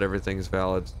valid, everything's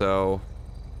valid, so...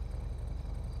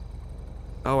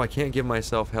 Oh, I can't give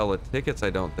myself hella tickets, I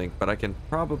don't think, but I can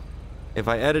probably... If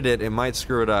I edit it, it might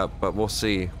screw it up, but we'll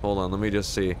see. Hold on, let me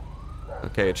just see.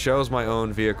 Okay, it shows my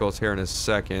own vehicles here in a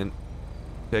second.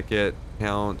 Ticket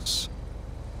counts.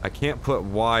 I can't put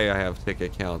why I have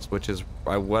ticket counts, which is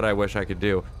what I wish I could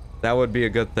do. That would be a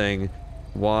good thing.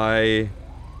 Why...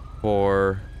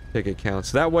 for ticket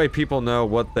counts. That way people know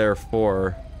what they're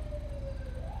for.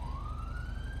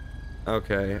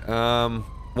 Okay,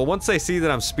 well, once they see that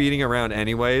I'm speeding around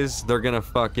anyways, they're gonna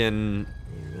fucking...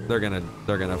 They're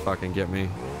gonna fucking get me.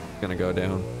 It's gonna go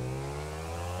down.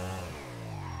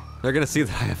 They're gonna see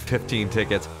that I have 15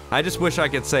 tickets. I just wish I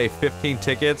could say 15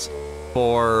 tickets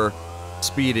for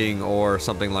speeding or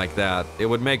something like that. It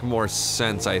would make more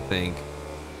sense, I think.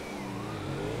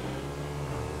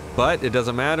 But it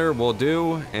doesn't matter, we'll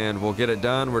do, and we'll get it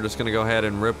done. We're just gonna go ahead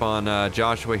and rip on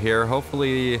Joshua here.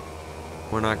 Hopefully,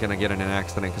 we're not gonna get in an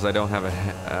accident because I don't have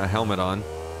a helmet on.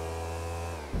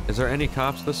 Is there any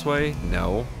cops this way?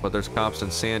 No, but there's cops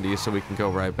in Sandy, so we can go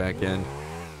right back in.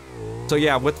 So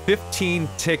yeah, with 15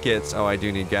 tickets, oh, I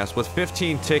do need gas. With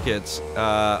 15 tickets,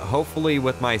 hopefully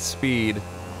with my speed,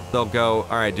 they'll go,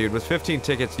 all right, dude, with 15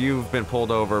 tickets, you've been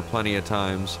pulled over plenty of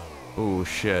times. Ooh,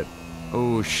 shit.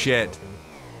 Ooh, shit.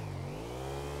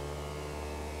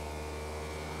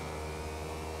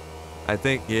 I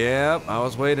think, yep, I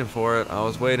was waiting for it. I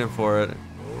was waiting for it.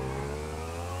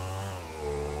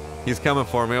 He's coming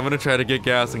for me. I'm gonna try to get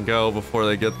gas and go before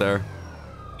they get there.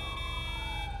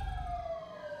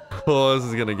 Oh, this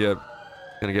is gonna get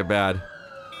bad.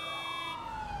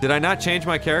 Did I not change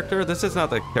my character? This is not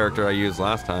the character I used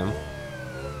last time.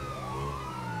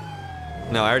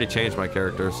 No, I already changed my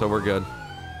character, so we're good.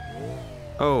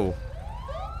 Oh.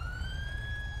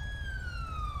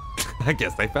 I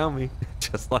guess they found me.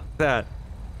 Just like that.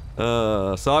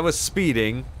 So I was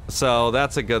speeding, so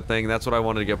that's a good thing. That's what I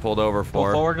wanted to get pulled over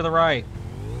for. Pull forward to the right.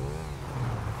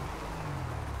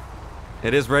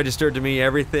 It is registered to me.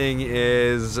 Everything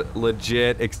is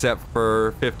legit except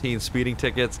for 15 speeding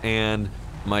tickets and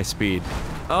my speed.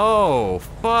 Oh,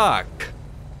 fuck.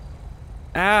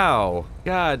 Ow.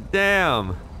 God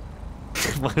damn.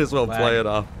 Might as well play it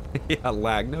off. Yeah,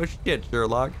 lag. No shit,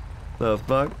 Sherlock. The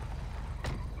fuck?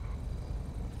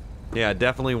 Yeah, it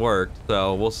definitely worked,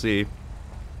 so we'll see.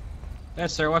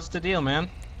 Yes, sir. What's the deal, man?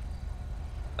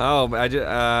 Oh,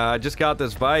 I just got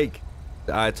this bike.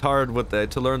 It's hard with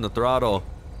to learn the throttle.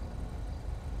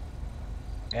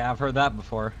 Yeah, I've heard that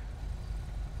before.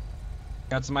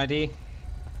 Got some ID?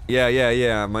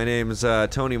 Yeah. My name's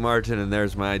Tony Martin, and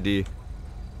there's my ID.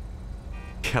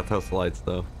 Got those lights,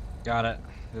 though. Got it.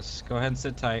 Just go ahead and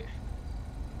sit tight.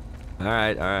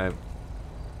 Alright.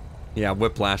 Yeah,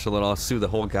 whiplash a little. I'll sue the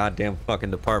whole goddamn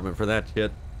fucking department for that shit.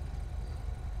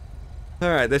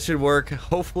 Alright, this should work.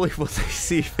 Hopefully when they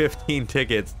see 15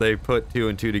 tickets, they put 2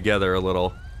 and 2 together a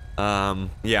little.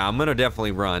 Yeah, I'm gonna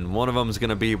definitely run. One of them is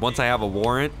gonna be, once I have a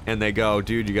warrant, and they go,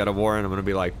 dude, you got a warrant, I'm gonna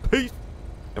be like, peace!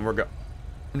 And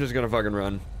I'm just gonna fucking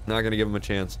run. Not gonna give them a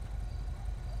chance.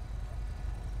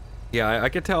 Yeah, I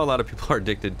could tell a lot of people are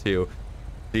addicted to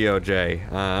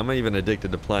DOJ. I'm even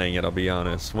addicted to playing it, I'll be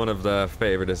honest. One of the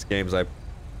favorite games I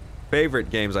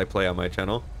play on my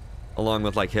channel, along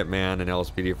with like Hitman and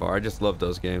LSPD4. I just love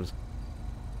those games.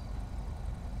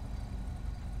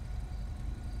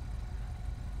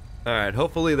 Alright,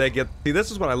 hopefully they get... See,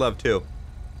 this is what I love, too.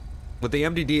 With the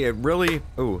MDD, it really...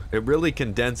 Ooh, it really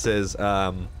condenses,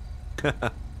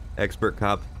 Expert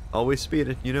cop. Always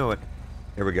speeding, you know it.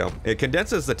 Here we go. It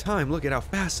condenses the time. Look at how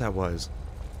fast that was.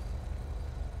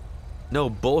 No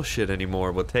bullshit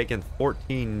anymore with taking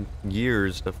 14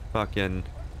 years to fucking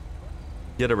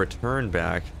get a return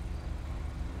back.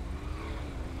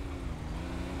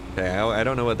 Okay, I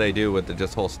don't know what they do with the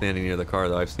just whole standing near the car,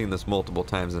 though. I've seen this multiple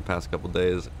times in the past couple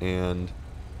days, and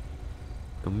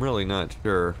I'm really not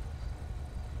sure.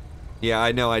 Yeah,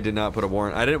 I know I did not put a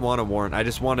warrant. I didn't want a warrant. I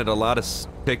just wanted a lot of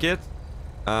tickets.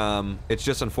 It's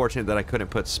just unfortunate that I couldn't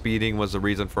put speeding was the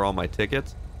reason for all my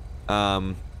tickets.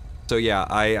 So yeah,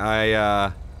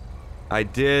 I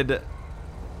did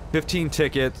 15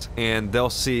 tickets, and they'll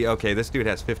see, okay, this dude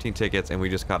has 15 tickets, and we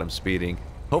just caught him speeding.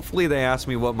 Hopefully they ask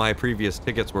me what my previous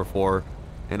tickets were for,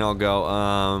 and I'll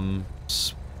go,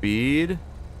 speed?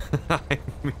 I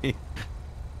mean,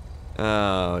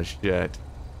 oh, shit.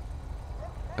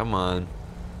 Come on.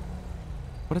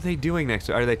 What are they doing next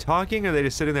to? Are they talking, or are they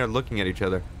just sitting there looking at each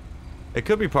other? It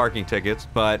could be parking tickets,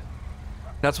 but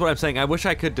that's what I'm saying. I wish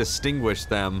I could distinguish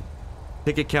them.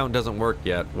 Ticket count doesn't work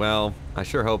yet. Well, I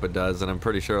sure hope it does, and I'm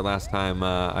pretty sure last time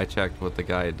I checked with the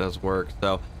guy it does work.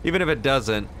 So even if it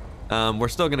doesn't, we're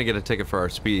still gonna get a ticket for our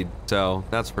speed, so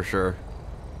that's for sure.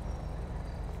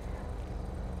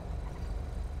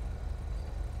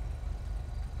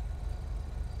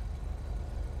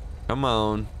 Come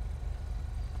on.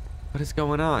 What is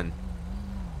going on?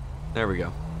 There we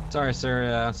go. Sorry,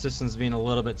 sir. System's being a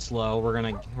little bit slow. We're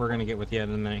gonna get with you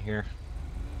in a minute here.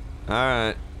 All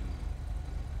right.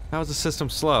 How is the system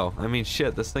slow? I mean,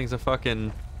 shit. This thing's a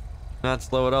fucking not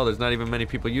slow at all. There's not even many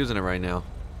people using it right now.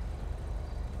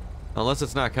 Unless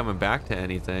it's not coming back to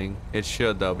anything. It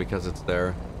should though, because it's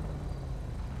there.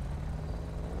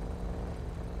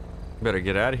 Better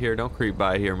get out of here. Don't creep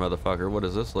by here, motherfucker. What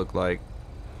does this look like?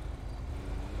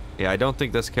 Yeah, I don't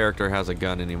think this character has a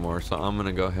gun anymore, so I'm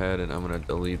gonna go ahead and I'm gonna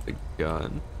delete the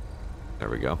gun. There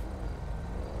we go.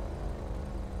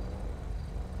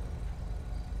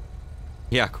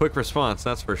 Yeah, quick response,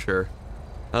 that's for sure.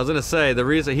 I was gonna say, the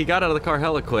reason he got out of the car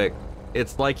hella quick,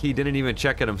 it's like he didn't even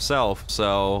check it himself,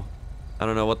 so I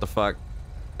don't know what the fuck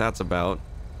that's about.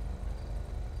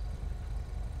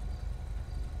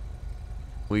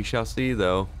 We shall see,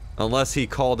 though. Unless he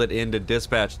called it into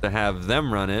dispatch to have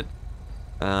them run it.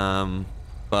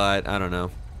 But I don't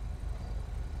know.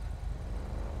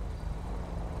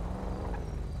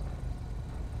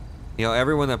 You know,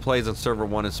 everyone that plays on server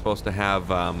 1 is supposed to have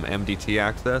MDT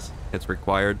access. It's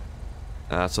required.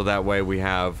 So that way we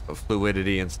have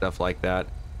fluidity and stuff like that.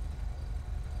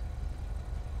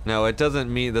 No, it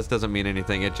doesn't mean, this doesn't mean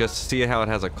anything. It just, see how it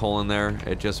has a colon there?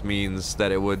 It just means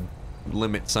that it would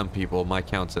limit some people. My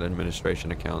count's an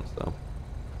administration account, so.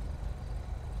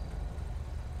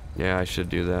 Yeah, I should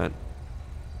do that.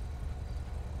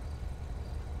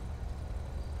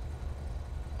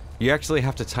 You actually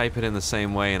have to type it in the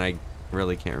same way, and I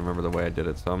really can't remember the way I did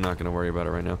it, so I'm not going to worry about it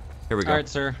right now. Here we go. Alright,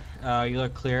 sir. You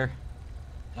look clear.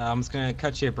 I'm just going to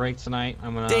cut you a break tonight.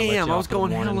 I'm going to Damn, I was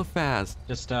going hella fast.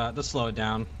 Just slow it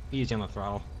down. Easy on the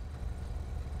throttle.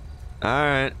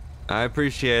 Alright. I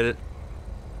appreciate it.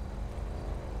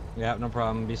 Yeah, no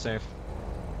problem. Be safe.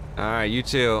 Alright, you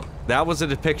too. That was a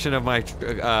depiction of my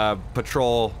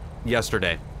patrol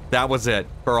yesterday. That was it.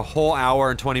 For a whole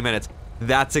hour and 20 minutes.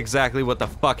 That's exactly what the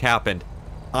fuck happened.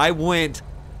 I went...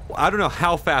 I don't know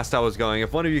how fast I was going.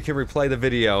 If one of you can replay the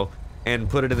video and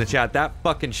put it in the chat, that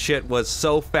fucking shit was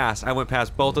so fast. I went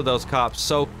past both of those cops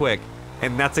so quick.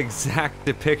 And that's exact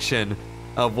depiction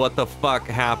of what the fuck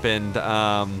happened.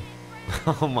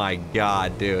 Oh my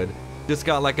god, dude. Just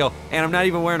got let go. And I'm not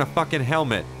even wearing a fucking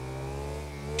helmet.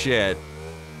 Shit.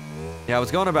 Yeah, I was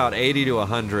going about 80 to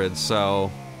 100, so...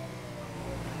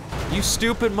 You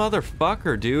stupid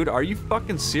motherfucker, dude. Are you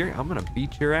fucking serious? I'm gonna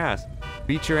beat your ass.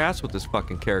 Beat your ass with this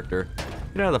fucking character.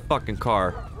 Get out of the fucking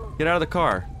car. Get out of the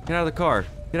car. Get out of the car.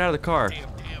 Get out of the car.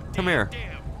 Come here.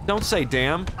 Don't say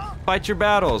damn. Fight your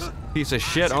battles. Piece of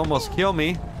shit, almost kill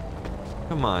me.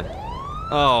 Come on.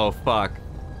 Oh, fuck.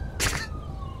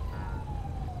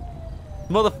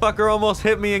 Motherfucker almost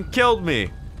hit me and killed me.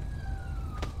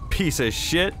 Piece of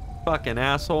shit. Fucking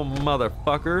asshole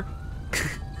motherfucker.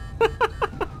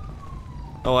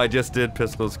 Oh, I just did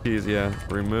pistol's keys, yeah.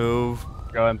 Remove.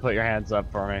 Go ahead and put your hands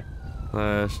up for me.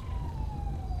 Flash.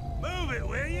 Move it,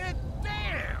 will you?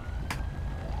 Damn!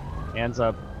 Hands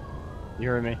up. You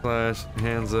heard me. Flash.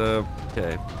 Hands up.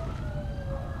 Okay.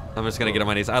 I'm just gonna get on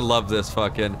my knees. I love this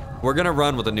fucking... We're gonna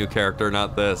run with a new character,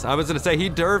 not this. I was gonna say he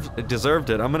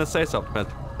deserved it. I'm gonna say self-defense.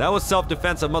 That was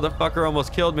self-defense. A motherfucker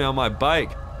almost killed me on my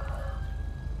bike.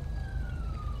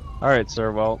 Alright,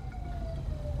 sir, well,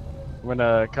 I'm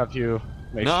gonna cuff you.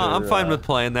 Make No, sure, I'm fine with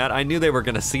playing that. I knew they were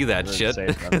gonna see that shit.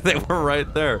 They were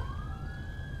right there.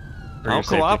 I'll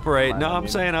cooperate. No, I'm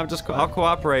saying I'll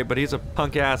cooperate, but he's a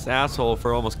punk ass asshole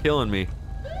for almost killing me.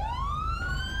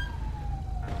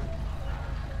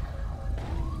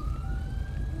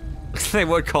 They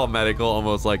would call medical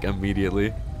almost like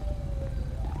immediately.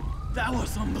 That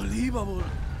was unbelievable.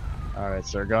 Alright,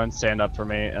 sir, go and stand up for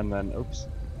me, and then, oops.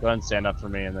 Go ahead and stand up for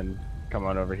me, and then come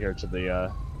on over here to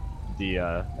the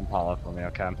Impala for me,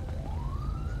 okay?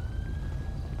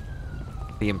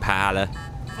 The Impala.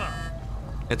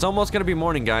 It's almost gonna be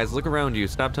morning, guys. Look around you.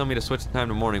 Stop telling me to switch the time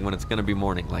to morning when it's gonna be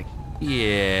morning. Like,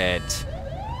 shit.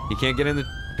 You can't get in the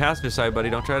passenger side, buddy.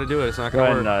 Don't try to do it. It's not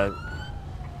gonna work. Go ahead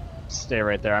and stay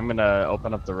right there. I'm gonna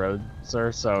open up the road,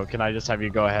 sir. So can I just have you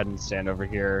go ahead and stand over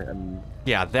here and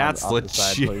yeah, that's on,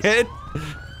 legit.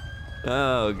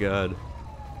 Oh god.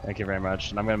 Thank you very much.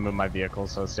 And I'm gonna move my vehicle,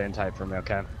 so stand tight for me,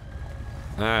 okay?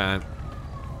 All right.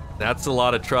 That's a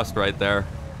lot of trust right there.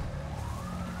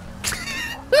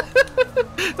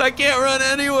 I can't run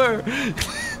anywhere.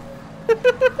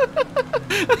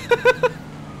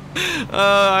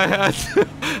 I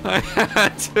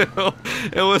had to.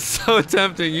 It was so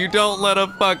tempting. You don't let a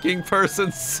fucking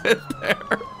person sit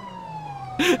there.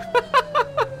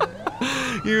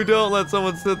 You don't let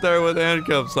someone sit there with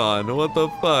handcuffs on. What the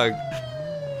fuck?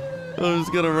 I'm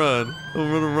just gonna run.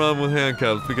 I'm gonna run with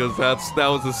handcuffs because that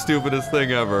was the stupidest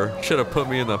thing ever. Should have put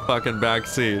me in the fucking back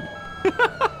seat.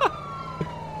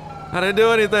 I didn't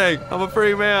do anything. I'm a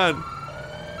free man.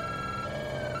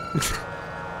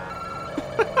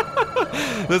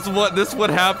 This is what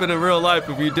happened in real life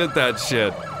if you did that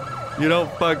shit. You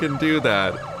don't fucking do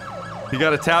that. You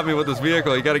gotta tap me with this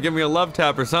vehicle. You gotta give me a love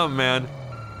tap or something, man.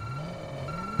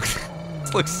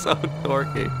 This looks so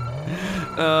dorky.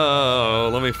 Oh,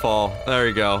 let me fall. There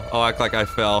you go. I'll act like I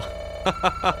fell.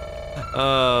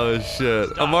 Oh shit.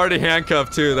 Stop. I'm already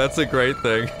handcuffed too. That's a great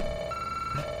thing.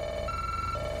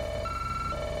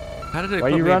 How did they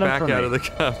put me back out of the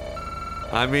cuff?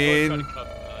 I mean,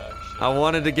 I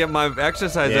wanted to get my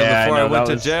exercise in before I went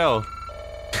to jail.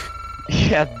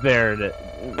 Yeah, there it is.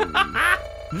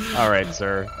 Alright,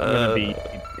 sir. I'm gonna be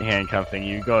handcuffing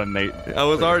you. Go and make. I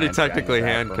was already technically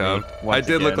handcuffed. I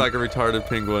did look like a retarded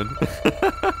penguin.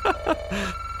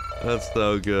 That's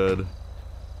so good.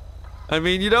 I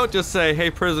mean, you don't just say, "Hey,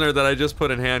 prisoner, that I just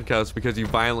put in handcuffs" because you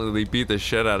violently beat the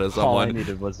shit out of someone. All I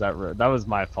needed was that. That was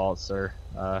my fault, sir.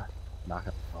 Not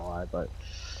gonna lie, but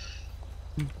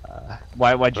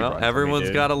why'd you? Well,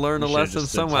 everyone's got to learn a lesson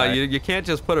somehow. You can't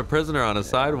just put a prisoner on a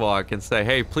sidewalk and say,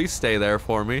 "Hey, please stay there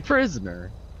for me."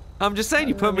 Prisoner. I'm just saying,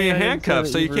 you put me in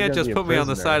handcuffs, so you can't just put me on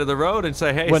the side of the road and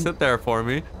say, "Hey, sit there for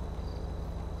me."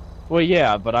 Well,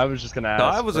 yeah, but I was just gonna ask. So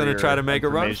I was gonna try to make a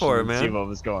run for it, man. See what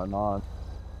was going on.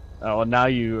 Oh, well, now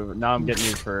I'm getting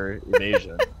you for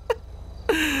evasion.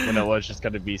 When it was just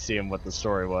gonna be seeing what the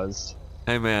story was.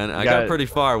 Hey man, I got pretty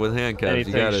far with handcuffs,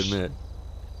 you gotta admit.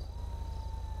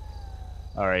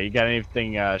 Alright, you got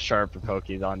anything sharp or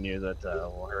pokey on you that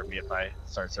will hurt me if I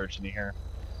start searching you here?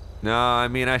 No, I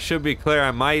mean, I should be clear.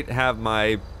 I might have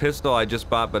my pistol I just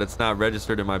bought, but it's not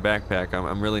registered in my backpack.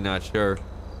 I'm really not sure.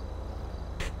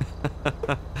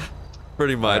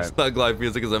 Pretty much. Right. Thug life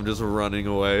music is I'm just running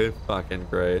away. Fucking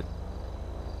great.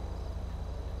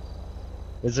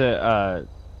 Is it,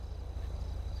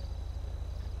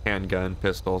 handgun,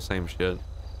 pistol, same shit.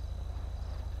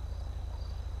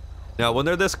 Now, when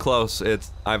they're this close,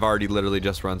 I've already literally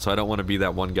just run, so I don't want to be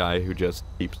that one guy who just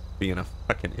keeps being a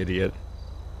fucking idiot.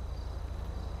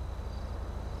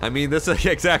 I mean, this is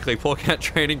exactly polecat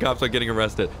training cops are getting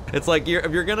arrested. It's like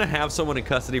if you're gonna have someone in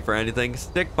custody for anything,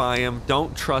 stick by him.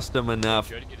 Don't trust him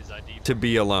enough to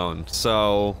be alone.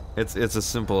 So it's as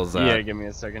simple as that. Yeah, give me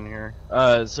a second here.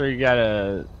 So you got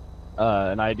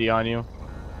an ID on you?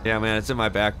 Yeah, man, it's in my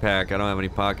backpack. I don't have any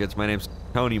pockets. My name's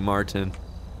Tony Martin.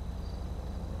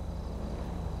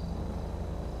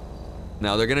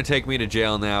 Now, they're going to take me to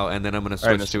jail now, and then I'm going to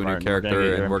switch to a new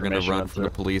character, and we're going to run from the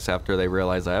police after they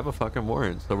realize I have a fucking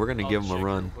warrant. So we're going to give them a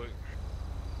run.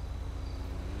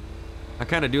 I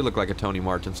kind of do look like a Tony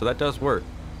Martin, so that does work.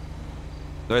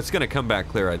 Though it's going to come back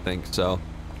clear, I think, so.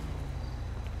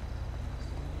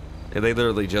 Yeah, they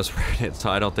literally just read it,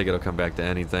 so I don't think it'll come back to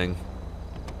anything.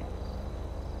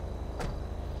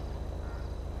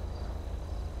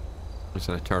 I'm just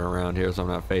gonna turn around here so I'm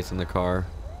not facing the car.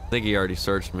 I think he already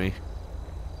searched me.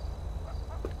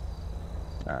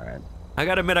 Alright. I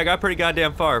gotta admit, I got pretty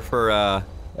goddamn far for,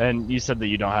 And you said that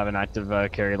you don't have an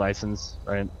active carry license,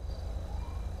 right?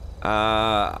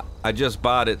 I just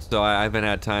bought it, so I haven't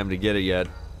had time to get it yet.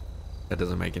 That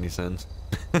doesn't make any sense.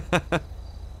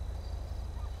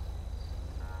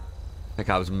 That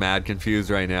guy was mad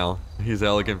confused right now. He's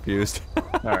hella confused.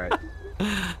 Alright.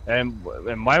 And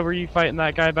why were you fighting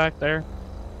that guy back there?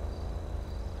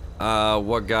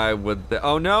 What guy would...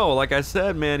 Oh no, like I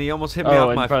said, man, he almost hit me Oh, off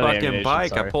in my front of the fucking ammunition,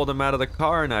 bike. I sorry. pulled him out of the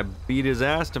car and I beat his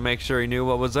ass to make sure he knew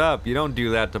what was up. You don't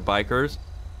do that to bikers.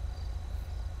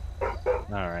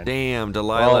 Alright. Damn,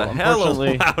 Delilah, Well, hella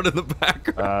unfortunately, loud in the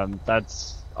background.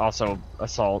 That's also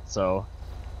assault, so...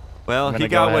 Well, I'm he gonna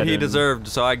got go what ahead he and- deserved,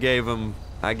 so I gave him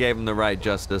the right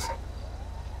justice.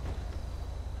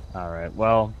 Alright,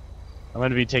 well, I'm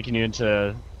gonna be taking you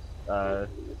into, the,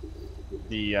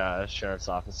 sheriff's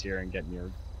office here and getting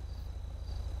your...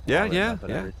 Yeah, written yeah, up and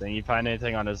yeah. everything. You find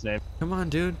anything on his name? Come on,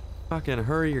 dude. Fucking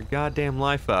hurry your goddamn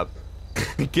life up.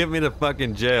 Get me to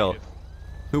fucking jail.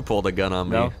 Who pulled a gun on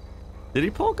me? No. Did he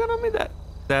pull a gun on me?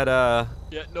 Yeah,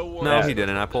 no warrants. No, he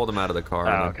didn't. I pulled him out of the car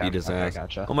and I okay. beat his Okay, ass.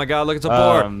 gotcha. Oh my god, look, it's a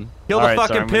boar. Kill the alright, so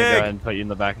fucking I'm gonna go pig. ahead and put you in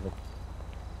the back of the...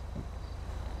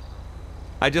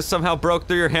 I just somehow broke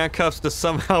through your handcuffs to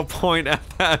somehow point at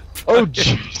that. Oh, fucking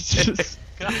Jesus.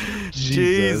 pig.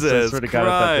 Jesus, I swear to God, if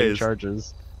that thing Christ.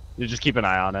 charges. You just keep an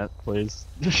eye on it, please.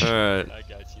 Alright. I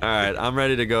got you. Alright, I'm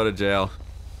ready to go to jail.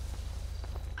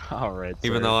 Alright,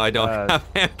 Even sir. though I don't have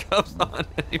handcuffs on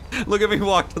anymore. Look at me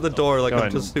walk to the door like Go I'm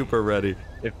ahead. just super ready.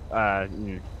 If,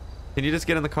 Can you just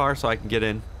get in the car so I can get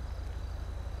in?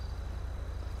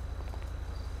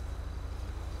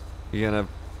 You gonna...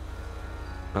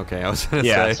 Okay, I was gonna say.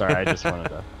 yeah, sorry, I just wanted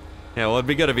to... Yeah, well, it'd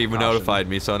be good if you Caution. notified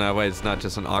me, so that way it's not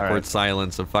just an awkward Alright.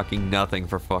 silence of fucking nothing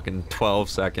for fucking 12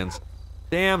 seconds.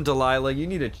 Damn, Delilah, you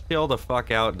need to chill the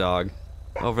fuck out, dog.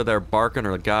 Over there barking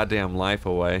her goddamn life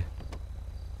away.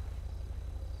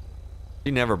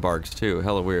 She never barks, too.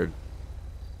 Hella weird.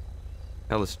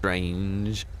 Hella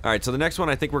strange. Alright, so the next one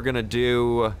I think we're gonna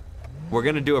do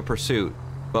a pursuit.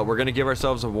 But we're gonna give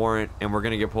ourselves a warrant, and we're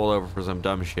gonna get pulled over for some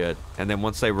dumb shit. And then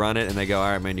once they run it and they go,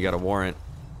 alright, man, you got a warrant.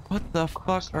 What the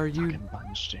fuck are you Fucking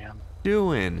buttons jam.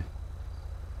 doing?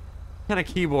 What kind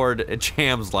of keyboard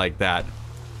jams like that?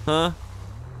 Huh?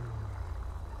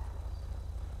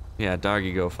 Yeah,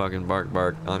 doggy go fucking bark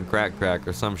bark on crack crack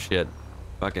or some shit.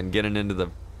 Fucking getting into the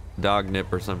dog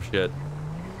nip or some shit.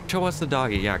 Show us the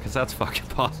doggy, yeah, because that's fucking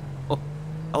possible.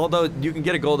 Although you can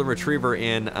get a golden retriever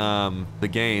in the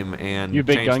game and You a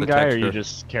big change gun the guy, or texture. you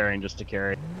just carrying just to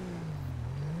carry?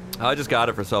 I just got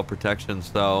it for self-protection,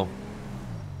 so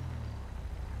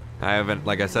I haven't,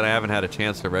 like I said, I haven't had a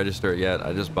chance to register it yet.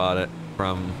 I just bought it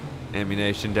from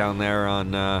Ammunition down there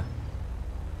on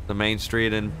the main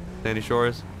street in Sandy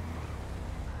Shores.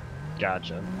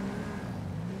 Gotcha.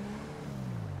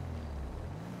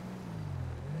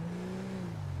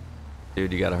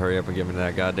 Dude, you gotta hurry up and get me to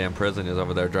that goddamn prison. He's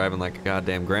over there driving like a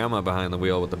goddamn grandma behind the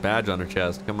wheel with the badge on her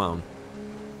chest. Come on.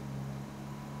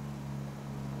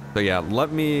 So yeah,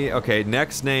 okay,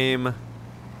 next name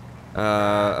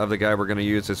of the guy we're gonna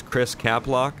use is Chris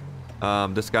Caplock.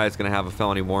 This guy's gonna have a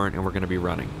felony warrant and we're gonna be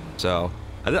running. So,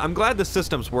 I'm glad the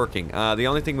system's working. The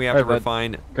only thing we have to Alright, bud.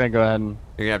 refine, Gonna go ahead and...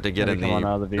 you're gonna have to get in Come on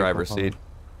out of the the vehicle driver's for me. seat.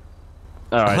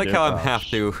 Oh, I like do. how I Oh, have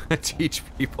to teach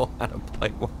people how to play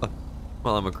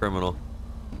while I'm a criminal.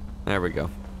 There we go.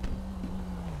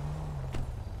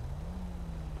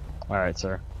 Alright,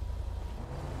 sir.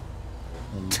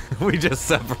 We just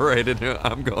separated.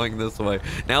 I'm going this way.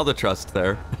 Now the trust's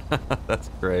there. That's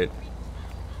great.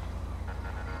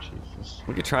 Jesus.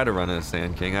 We could try to run a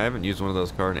Sand King. I haven't used one of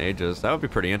those cars in ages. That would be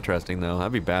pretty interesting, though.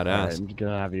 That'd be Alright, badass. I'm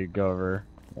gonna have you go over...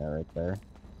 Yeah, right there.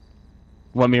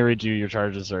 Want me to read you your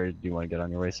charges, or do you want to get on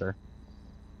your way, sir?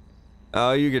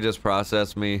 Oh, you could just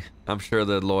process me. I'm sure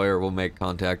the lawyer will make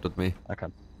contact with me. Okay.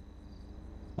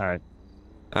 Alright.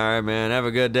 Alright, man. Have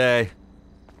a good day.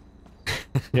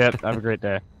 Yep, have a great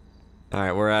day.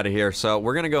 Alright, we're out of here. So,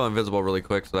 we're gonna go invisible really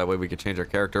quick so that way we can change our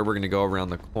character. We're gonna go around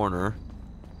the corner.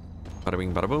 Bada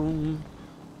bing, bada boom.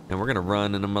 And we're gonna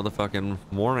run in a motherfucking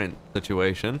warrant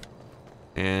situation.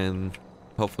 And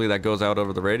hopefully that goes out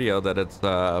over the radio that it's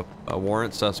a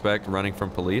warrant suspect running from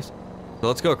police. So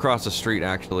let's go across the street,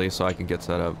 actually, so I can get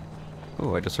set up.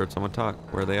 Oh, I just heard someone talk.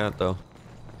 Where are they at, though?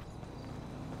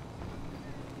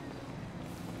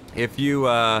 If you,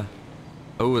 oh,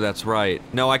 that's right.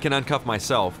 No, I can uncuff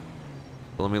myself.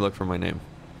 So let me look for my name.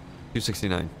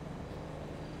 269.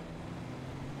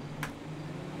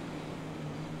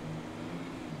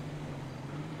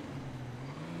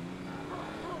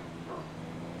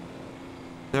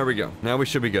 There we go. Now we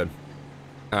should be good.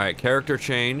 Alright, character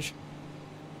change.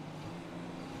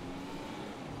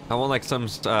 I want like some,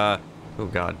 oh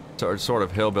god, sort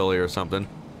of hillbilly or something.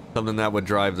 Something that would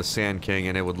drive the Sand King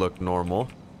and it would look normal.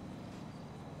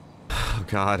 Oh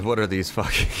god, what are these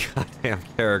fucking goddamn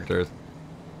characters?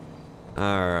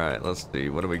 Alright, let's see.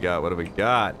 What do we got? What do we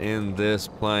got in this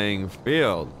playing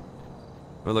field?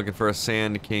 We're looking for a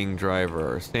Sand King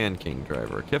driver. Sand King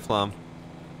driver. Kiflam.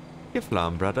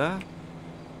 Kiflam, brother.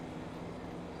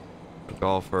 A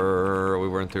golfer. We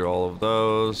went through all of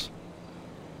those.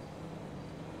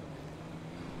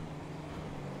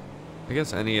 I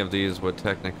guess any of these would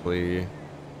technically...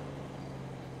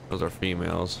 Those are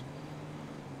females.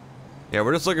 Yeah,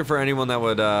 we're just looking for anyone that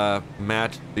would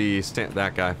match the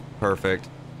that guy. Perfect.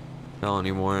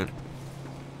 Felony warrant.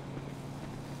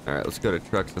 Alright, let's go to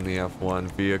trucks in the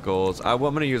F1 vehicles. I'm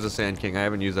going to use a Sand King. I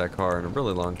haven't used that car in a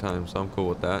really long time, so I'm cool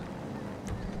with that.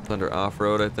 It's under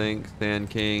off-road, I think. Sand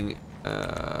King.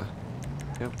 Yep.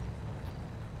 I'm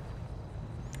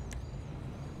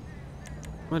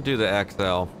going to do the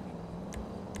XL.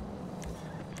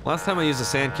 Last time I used the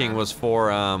Sand King was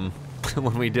for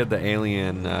when we did the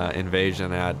alien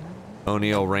invasion at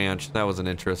O'Neill Ranch. That was an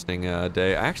interesting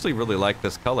day. I actually really like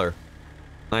this color.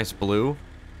 Nice blue.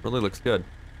 Really looks good.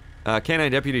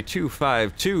 Canine Deputy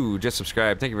 252 just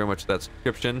subscribed. Thank you very much for that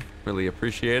subscription. Really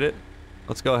appreciate it.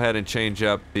 Let's go ahead and change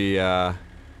up the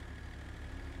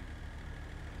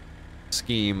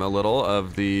scheme a little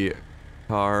of the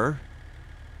car.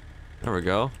 There we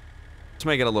go. Let's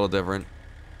make it a little different.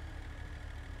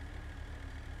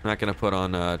 I'm not gonna put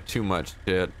on too much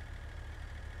shit.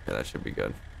 Yeah, that should be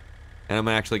good. And I'm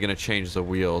actually gonna change the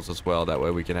wheels as well. That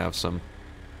way we can have some.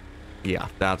 Yeah,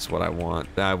 that's what I want.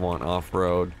 I want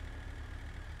off-road.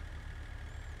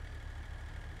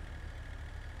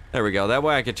 There we go. That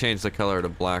way I could change the color to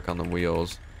black on the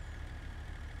wheels.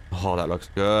 Oh, that looks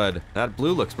good. That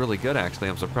blue looks really good, actually.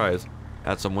 I'm surprised.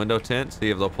 Add some window tint. See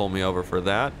if they'll pull me over for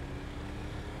that.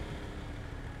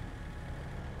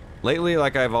 Lately,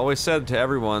 like I've always said to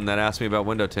everyone that asks me about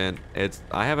window tint,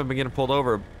 I haven't been getting pulled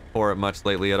over for it much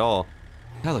lately at all.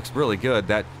 That looks really good.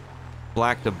 That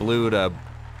black to blue to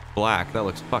black. That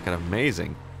looks fucking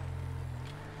amazing.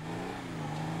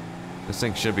 This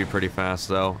thing should be pretty fast,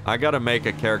 though. I gotta make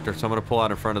a character, so I'm gonna pull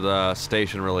out in front of the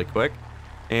station really quick.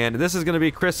 And this is gonna be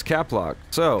Chris Caplock.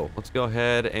 So, let's go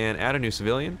ahead and add a new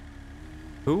civilian.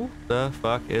 Who the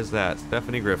fuck is that?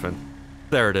 Stephanie Griffin.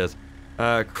 There it is.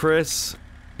 Chris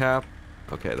Cap.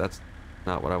 Okay, that's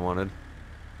not what I wanted.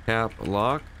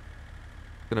 Caplock.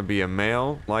 Gonna be a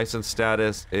male. License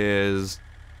status is.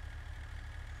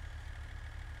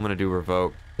 I'm gonna do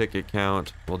revoke. Ticket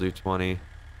count. We'll do 20.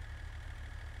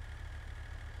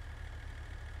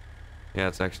 Yeah,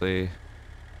 it's actually.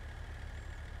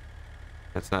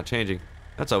 That's not changing.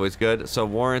 That's always good. So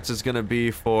warrants is gonna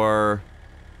be for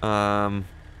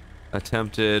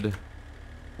attempted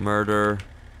murder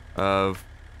of.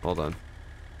 Hold on.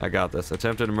 I got this.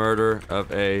 Attempted murder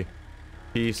of a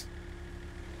peace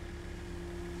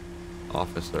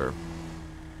officer.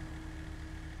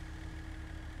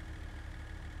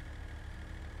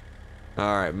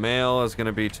 Alright, male is going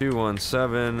to be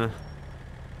 217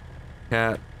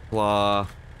 Cat Claw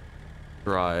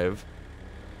Drive.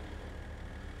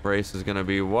 Race is going to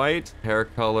be white. Hair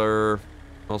color,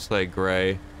 I'll say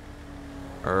gray.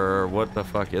 Or what the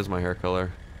fuck is my hair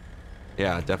color?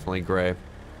 Yeah, definitely gray.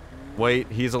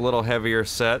 Weight, he's a little heavier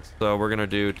set, so we're gonna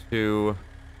do 2.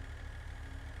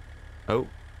 Oh,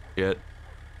 shit.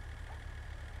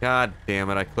 God damn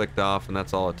it, I clicked off and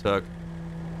that's all it took.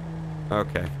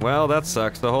 Okay, well, that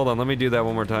sucks. So hold on, let me do that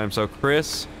one more time. So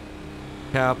Chris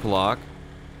Caplock.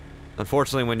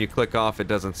 Unfortunately, when you click off, it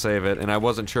doesn't save it, and I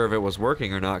wasn't sure if it was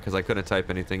working or not because I couldn't type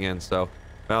anything in. So,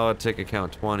 valid ticket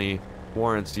count 20.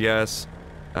 Warrants, yes.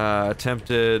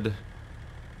 Attempted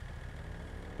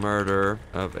murder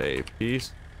of a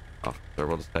peace officer.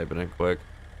 We'll just type it in quick.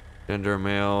 Gender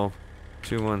male.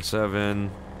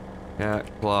 217 Cat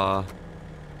Claw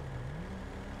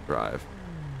Drive.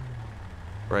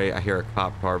 Ray, I hear a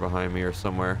cop car behind me or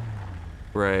somewhere.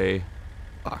 Ray.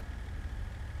 Fuck.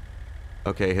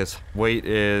 Okay, his weight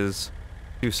is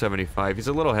 275. He's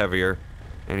a little heavier,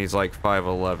 and he's like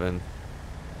 5'11".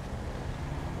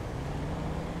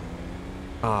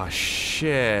 Oh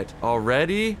shit!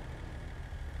 Already?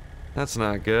 That's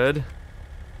not good.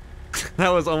 That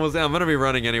was almost. I'm gonna be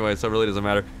running anyway, so it really doesn't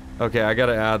matter. Okay, I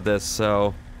gotta add this.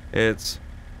 So it's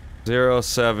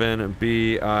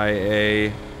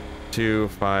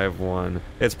 07BIA251.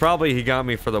 It's probably he got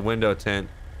me for the window tint.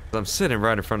 I'm sitting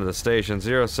right in front of the station.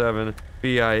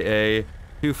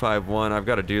 07BIA251. I've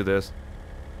got to do this.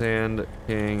 Sand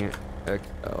King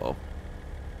XL.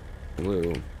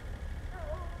 Blue.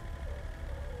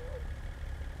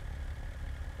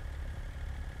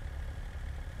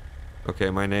 Okay,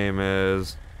 my name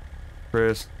is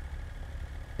Chris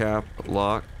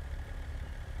Caplock.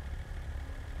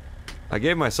 I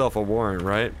gave myself a warrant,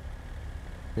 right?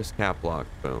 Here's cap lock.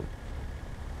 Boom.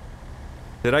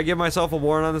 Did I give myself a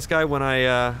warrant on this guy when I,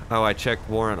 oh, I checked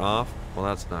warrant off? Well,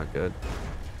 that's not good.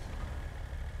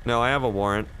 No, I have a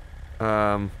warrant.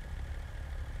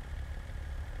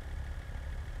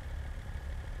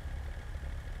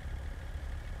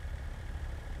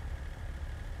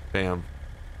 Bam.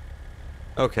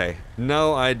 Okay,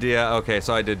 no idea. Okay,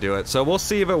 so I did do it. So we'll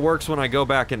see if it works when I go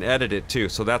back and edit it too.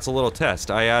 So that's a little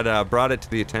test. I had brought it to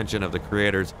the attention of the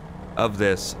creators of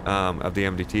this, of the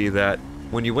MDT, that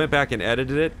when you went back and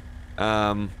edited it,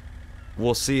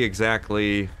 we'll see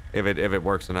exactly if it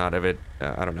works or not. If it,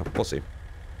 I don't know. We'll see.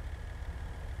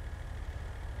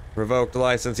 Revoked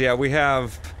license. Yeah, we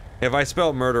have. If I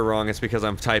spelled murder wrong, it's because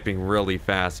I'm typing really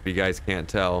fast, if you guys can't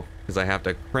tell. Because I have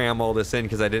to cram all this in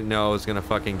because I didn't know I was gonna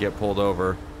fucking get pulled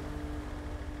over.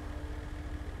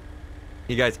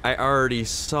 You guys, I already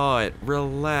saw it.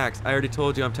 Relax. I already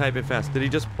told you I'm typing fast. Did he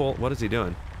just pull? What is he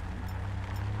doing?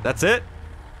 That's it?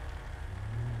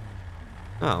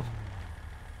 Oh.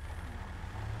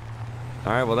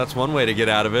 Alright, well that's one way to get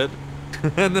out of it.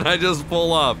 And then I just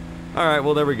pull off. Alright,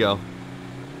 well there we go.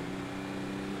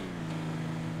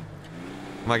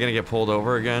 Am I gonna get pulled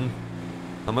over again?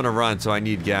 I'm gonna run, so I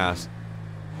need gas.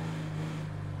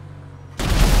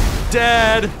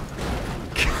 Dead!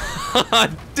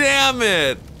 God damn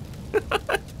it!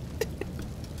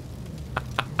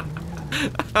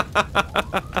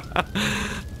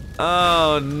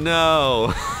 Oh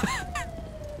no!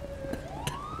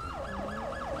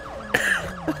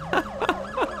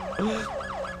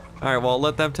 Alright, well,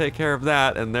 let them take care of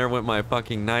that, and there went my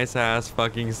fucking nice-ass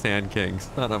fucking Sand King.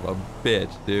 Son of a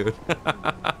bitch, dude.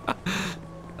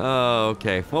 Oh,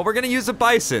 okay. Well, we're gonna use a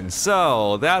bison,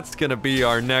 so that's gonna be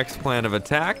our next plan of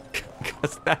attack,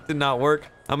 because that did not work.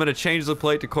 I'm gonna change the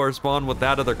plate to correspond with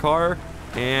that other car,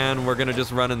 and we're gonna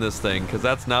just run in this thing, because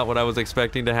that's not what I was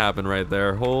expecting to happen right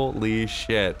there. Holy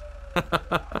shit.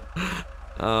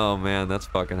 Oh man, that's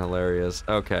fucking hilarious.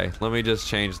 Okay, let me just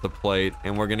change the plate,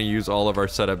 and we're gonna use all of our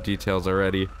setup details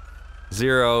already.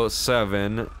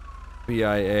 07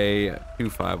 BIA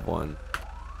 251.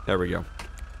 There we go.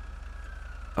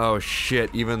 Oh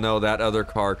shit, even though that other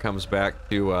car comes back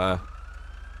to, well,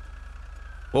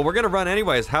 we're gonna run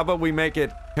anyways. How about we make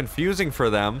it confusing for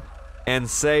them and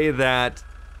say that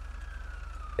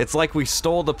it's like we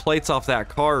stole the plates off that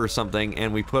car or something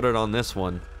and we put it on this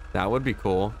one. That would be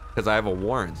cool, because I have a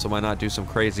warrant, so why not do some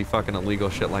crazy fucking illegal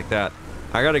shit like that?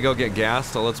 I gotta go get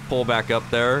gas, so let's pull back up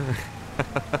there.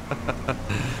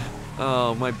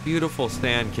 Oh, my beautiful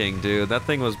Sand King, dude. That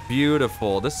thing was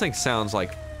beautiful. This thing sounds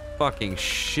like fucking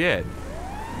shit.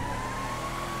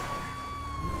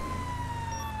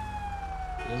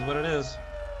 It is what it is.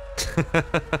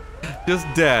 Just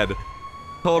dead.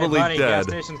 Totally hey buddy, dead.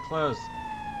 Gas station's closed.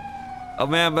 Oh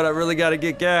man, but I really gotta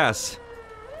get gas.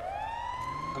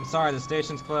 I'm sorry, the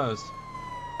station's closed.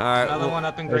 Alright. Another one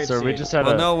up in grade sir, C. we just had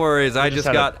Well, a, no worries. I just just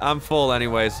had got. I'm full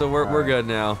anyway, so we're good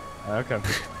now. Okay.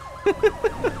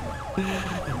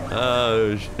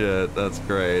 Oh shit, that's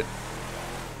great.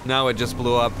 Now it just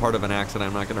blew up, part of an accident.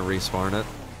 I'm not gonna respawn it.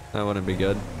 That wouldn't be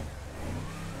good.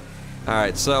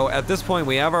 Alright, so at this point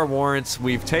we have our warrants.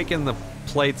 We've taken the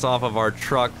plates off of our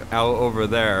truck out over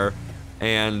there,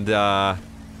 and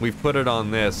we've put it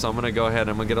on this. So I'm gonna go ahead and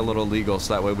I'm gonna get a little legal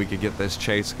so that way we could get this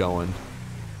chase going.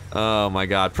 Oh my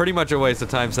god, pretty much a waste of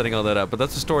time setting all that up, but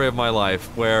that's the story of my life,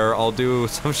 where I'll do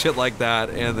some shit like that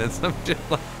and then some shit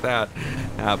like that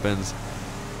happens.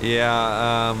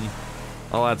 Yeah,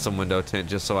 I'll add some window tint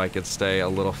just so I could stay a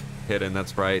little hidden,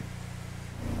 that's right.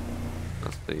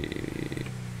 Let's see.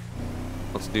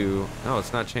 Let's do, oh,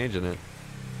 it's not changing it.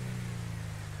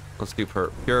 Let's do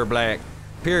pure black.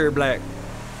 Pure black.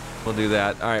 We'll do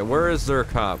that. Alright, where is their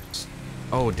cops?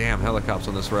 Oh, damn, helicopters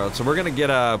on this road. So we're gonna get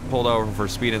pulled over for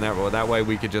speeding that road. That way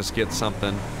we could just get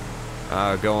something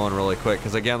going really quick.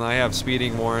 Because again, I have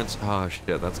speeding warrants. Oh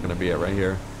shit, that's gonna be it right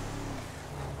here.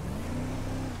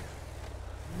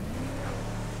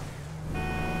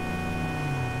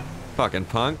 Fucking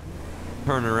punk.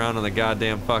 Turning around on the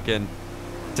goddamn fucking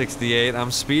 68.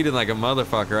 I'm speeding like a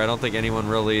motherfucker. I don't think anyone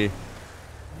really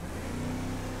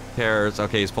cares.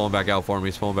 Okay, he's pulling back out for me.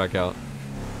 He's pulling back out.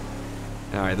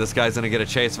 Alright, this guy's gonna get a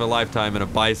chase of a lifetime in a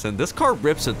bison. This car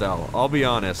rips it though, I'll be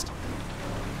honest.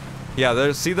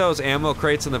 Yeah, see those ammo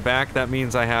crates in the back? That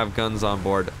means I have guns on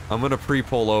board. I'm gonna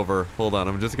pre-pull over. Hold on,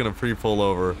 I'm just gonna pre-pull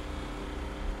over.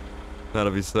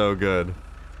 That'll be so good.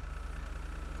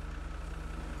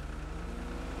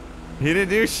 He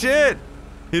didn't do shit!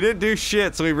 He didn't do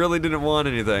shit, so he really didn't want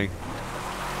anything.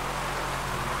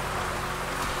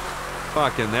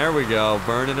 Fucking, there we go,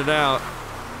 burning it out.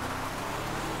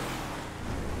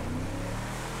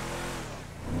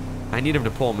 I need him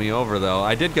to pull me over, though.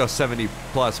 I did go 70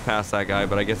 plus past that guy,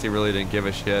 but I guess he really didn't give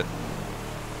a shit.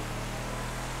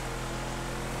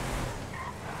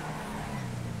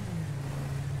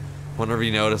 Wonder if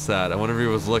he noticed that. I wonder if he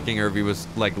was looking or if he was,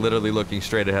 like, literally looking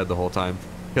straight ahead the whole time.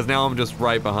 Because now I'm just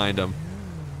right behind him.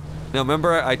 Now,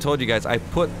 remember I told you guys, I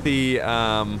put the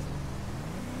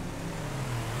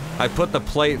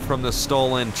plate from the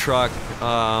stolen truck,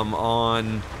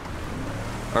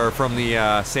 or from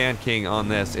the Sand King on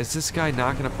this. Is this guy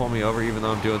not gonna pull me over even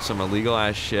though I'm doing some illegal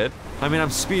ass shit? I mean, I'm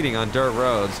speeding on dirt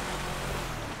roads.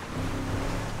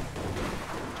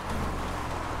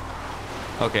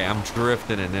 Okay, I'm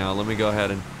drifting it now. Let me go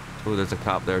ahead and... Ooh, there's a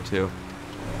cop there too.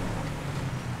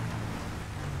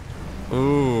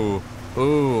 Ooh.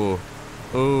 Ooh.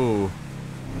 Ooh.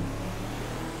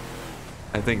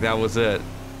 I think that was it.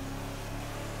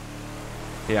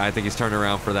 Yeah, I think he's turning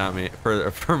around for that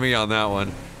for me on that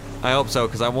one. I hope so,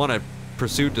 because I want a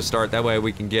pursuit to start. That way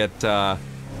we can get them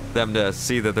to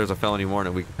see that there's a felony warrant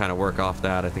and we can kind of work off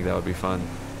that. I think that would be fun.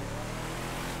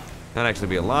 That'd actually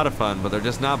be a lot of fun, but they're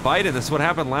just not biting. This is what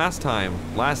happened last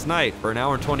night, for an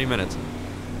hour and 20 minutes.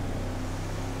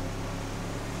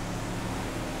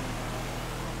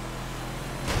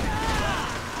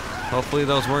 Hopefully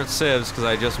those weren't civs, because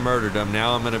I just murdered them.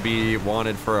 Now I'm going to be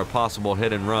wanted for a possible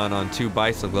hit and run on 2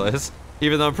 bicyclists.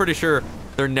 Even though I'm pretty sure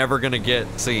they're never going to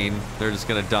get seen. They're just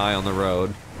going to die on the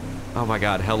road. Oh my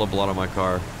god, hella blood on my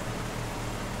car.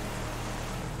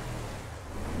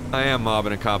 I am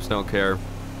mobbing and cops don't care.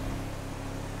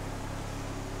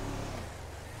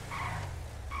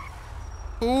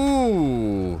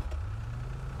 Ooh.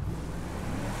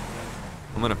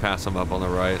 I'm going to pass them up on the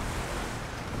right.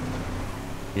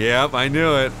 Yep, I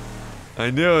knew it. I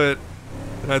knew it.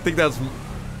 I think that's...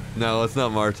 No, it's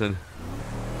not Martin.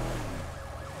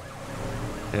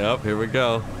 Yep, here we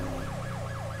go.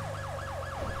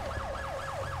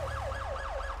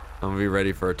 I'm gonna be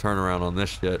ready for a turnaround on this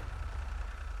shit.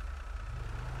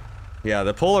 Yeah,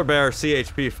 the polar bear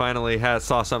CHP finally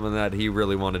saw something that he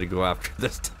really wanted to go after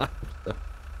this time.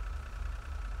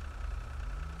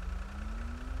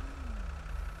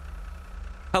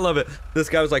 I love it. This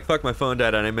guy was like, fuck, my phone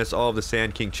died and I missed all of the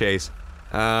Sand King chase.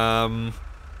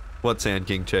 What Sand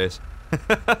King chase?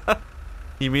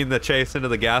 You mean the chase into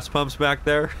the gas pumps back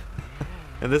there?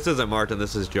 And this isn't Martin,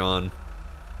 this is John.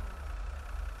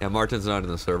 Yeah, Martin's not in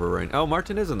the server right now. Oh,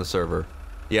 Martin is in the server.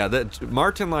 Yeah,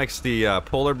 Martin likes the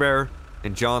polar bear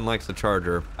and John likes the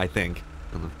charger, I think.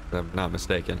 If I'm not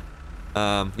mistaken.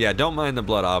 Yeah, don't mind the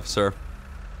blood, officer.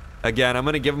 Again, I'm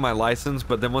gonna give him my license,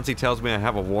 but then once he tells me I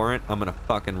have a warrant, I'm gonna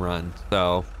fucking run,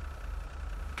 so...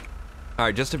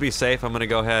 Alright, just to be safe, I'm gonna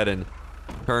go ahead and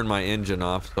turn my engine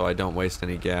off so I don't waste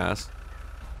any gas.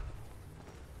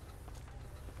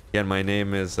 Again, my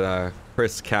name is,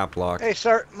 Chris Caplock. Hey,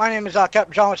 sir, my name is,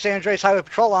 Captain John with San Andreas Highway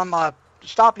Patrol. I'm,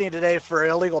 stopping you today for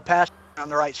illegal passing on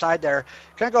the right side there.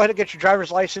 Can I go ahead and get your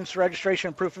driver's license, registration,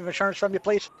 and proof of insurance from you,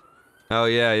 please? Oh,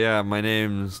 yeah,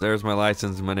 there's my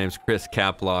license, and my name's Chris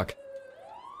Caplock.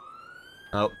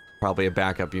 Oh, probably a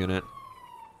backup unit.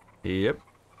 Yep.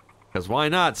 Because why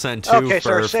not send 2 okay,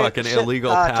 for sir, fucking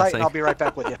illegal passing? Tight, I'll be right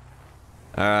back with you.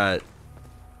 Alright.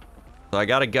 So I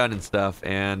got a gun and stuff,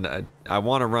 and I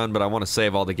want to run, but I want to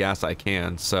save all the gas I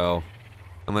can, so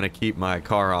I'm going to keep my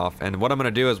car off. And what I'm going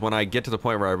to do is when I get to the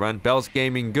point where I run, Bell's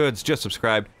Gaming Goods, just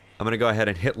subscribe. I'm going to go ahead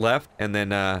and hit left, and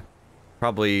then,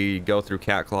 probably go through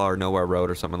Cat Claw or Nowhere Road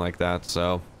or something like that,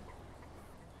 so...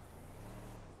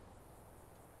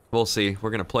 We'll see.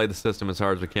 We're gonna play the system as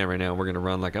hard as we can right now. We're gonna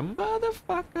run like a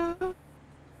motherfucker.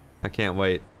 I can't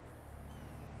wait.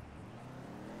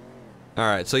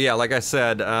 Alright, so yeah, like I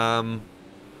said,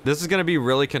 this is gonna be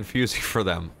really confusing for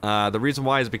them. The reason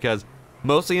why is because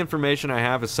most of the information I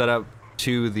have is set up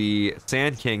to the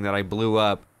Sand King that I blew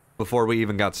up before we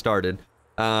even got started.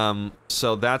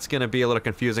 So that's gonna be a little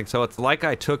confusing. So it's like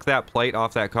I took that plate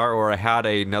off that car, or I had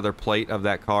another plate of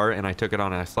that car and I took it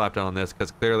on and I slapped it on this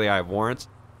because clearly I have warrants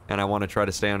and I want to try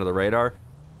to stay under the radar.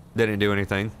 They didn't do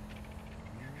anything.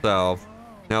 So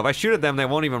now if I shoot at them, they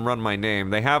won't even run my name.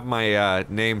 They have my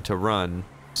name to run,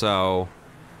 so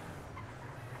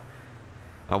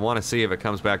I want to see if it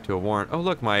comes back to a warrant. Oh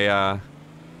look, oh,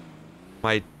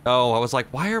 I was like,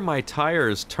 why are my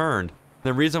tires turned?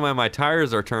 The reason why my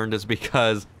tires are turned is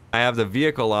because I have the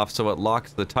vehicle off so it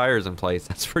locks the tires in place.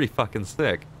 That's pretty fucking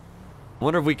sick. I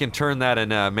wonder if we can turn that and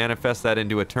manifest that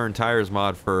into a turn tires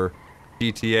mod for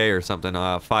GTA or something,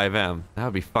 5M. That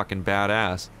would be fucking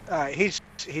badass. Alright, he's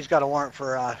got a warrant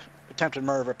for attempted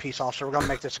murder of a peace officer. We're gonna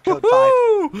make this a code 5.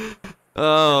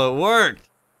 Oh, it worked!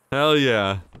 Hell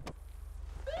yeah.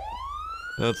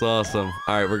 That's awesome.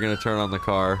 Alright, we're gonna turn on the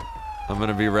car. I'm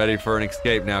gonna be ready for an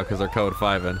escape now because they're code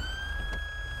 5-ing.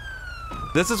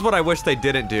 This is what I wish they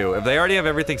didn't do. If they already have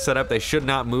everything set up, they should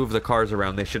not move the cars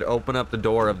around. They should open up the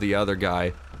door of the other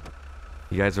guy.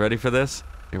 You guys ready for this?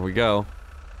 Here we go.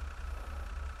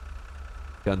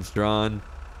 Guns drawn.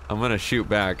 I'm gonna shoot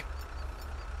back.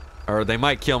 Or they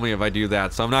might kill me if I do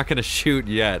that, so I'm not gonna shoot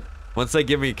yet. Once they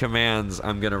give me commands,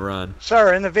 I'm gonna run.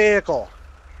 Sir, in the vehicle.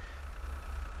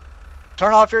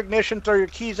 Turn off your ignition, throw your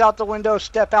keys out the window,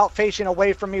 step out facing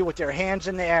away from me with your hands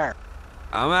in the air.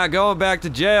 I'm not going back to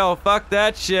jail. Fuck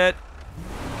that shit.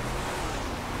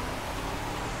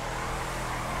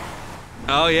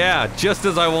 Oh yeah, just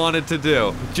as I wanted to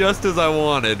do. Just as I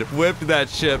wanted. Whipped that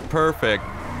shit perfect.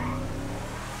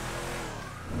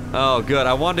 Oh good,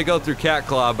 I wanted to go through Cat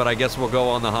Claw, but I guess we'll go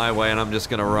on the highway and I'm just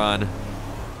gonna run.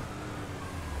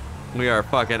 We are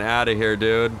fucking out of here,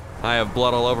 dude. I have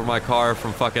blood all over my car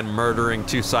from fucking murdering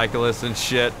 2 cyclists and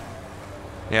shit.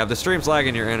 Yeah, if the stream's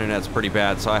lagging, your internet's pretty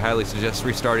bad, so I highly suggest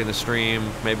restarting the stream,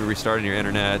 maybe restarting your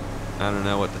internet. I don't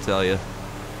know what to tell you.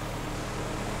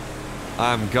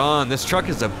 I'm gone. This truck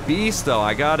is a beast, though,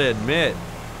 I gotta admit.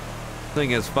 This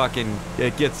thing is fucking,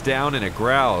 it gets down and it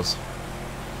growls.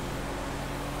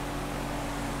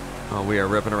 Oh, we are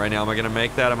ripping it right now. Am I gonna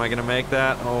make that? Am I gonna make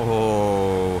that?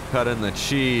 Oh, cutting the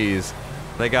cheese.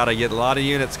 They gotta get a lot of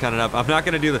units coming up. I'm not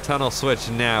gonna do the tunnel switch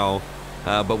now.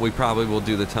 But we probably will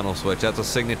do the tunnel switch. That's a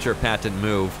signature patent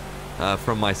move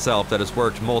from myself that has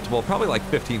worked multiple, probably like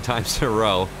 15 times in a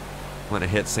row when it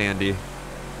hit Sandy.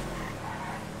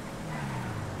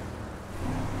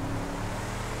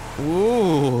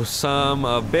 Ooh, some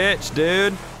a bitch,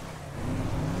 dude.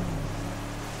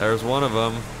 There's one of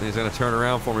them. He's gonna turn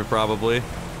around for me probably.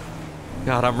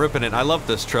 God, I'm ripping it. I love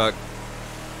this truck.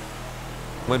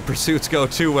 When pursuits go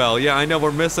too well. Yeah, I know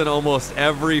we're missing almost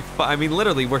every... I mean,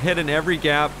 literally, we're hitting every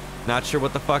gap. Not sure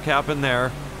what the fuck happened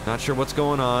there. Not sure what's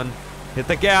going on. Hit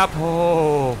the gap.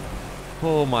 Oh.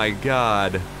 Oh my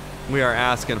god. We are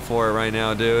asking for it right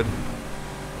now, dude.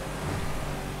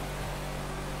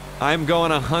 I'm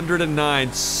going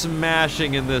 109,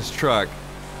 smashing in this truck.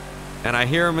 And I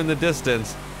hear him in the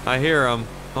distance. I hear him.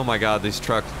 Oh my god, these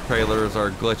truck trailers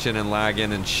are glitching and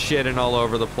lagging and shitting all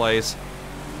over the place.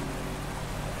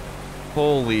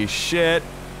 Holy shit.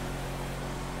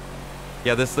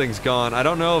 Yeah, this thing's gone. I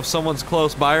don't know if someone's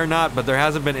close by or not, but there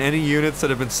hasn't been any units that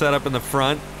have been set up in the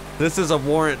front. This is a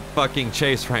warrant fucking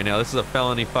chase right now. This is a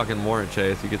felony fucking warrant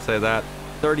chase. You could say that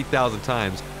 30,000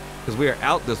 times. Because we are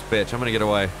out this bitch. I'm gonna get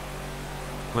away.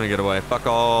 I'm gonna get away. Fuck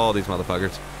all these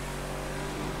motherfuckers.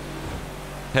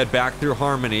 Head back through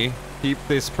Harmony. Keep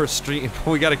this pristine.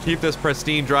 We gotta keep this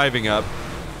pristine driving up.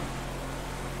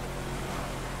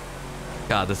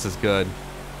 God, this is good.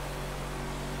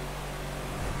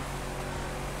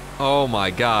 Oh my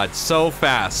god, so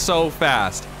fast, so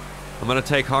fast. I'm gonna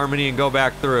take Harmony and go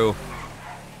back through.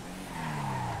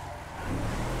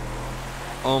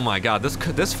 Oh my god,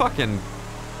 this fucking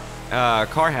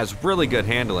car has really good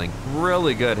handling.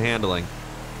 Really good handling.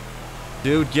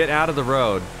 Dude, get out of the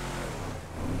road.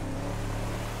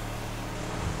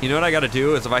 You know what I gotta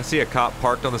do is if I see a cop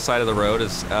parked on the side of the road,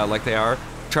 like they are,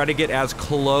 try to get as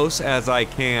close as I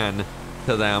can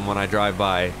to them when I drive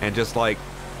by and just like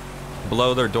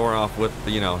blow their door off with,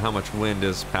 you know, how much wind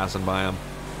is passing by them.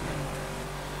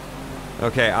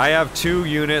 Okay, I have 2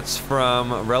 units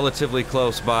from relatively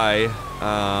close by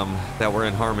that were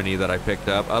in Harmony that I picked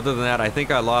up. Other than that, I think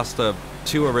I lost the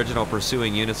 2 original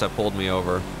pursuing units that pulled me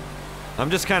over. I'm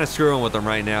just kind of screwing with them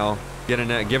right now, giving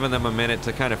them a minute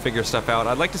to kind of figure stuff out.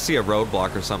 I'd like to see a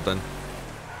roadblock or something.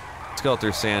 Let's go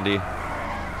through Sandy.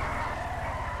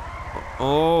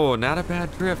 Oh, not a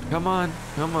bad drift. Come on,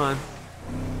 come on.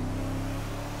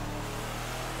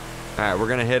 Alright, we're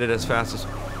gonna hit it as fast as...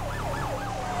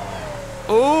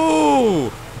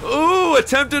 Ooh! Ooh!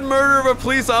 Attempted murder of a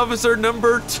police officer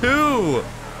number 2!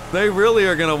 They really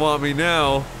are gonna want me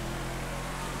now.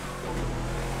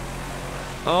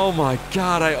 Oh my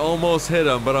god, I almost hit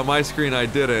him, but on my screen I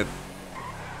didn't.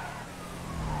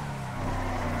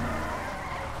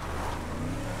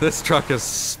 This truck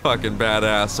is fucking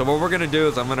badass. So what we're gonna do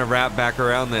is I'm gonna wrap back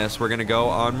around this. We're gonna go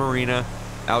on Marina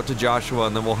out to Joshua,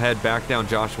 and then we'll head back down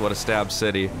Joshua to Stab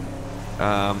City.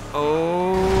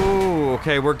 Oh,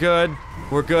 okay, we're good.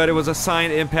 We're good. It was a sign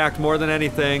impact more than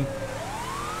anything.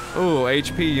 Ooh,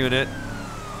 HP unit.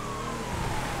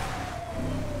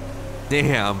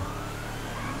 Damn.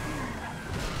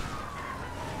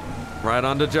 Right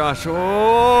onto Joshua.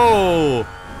 Oh!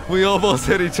 We almost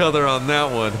hit each other on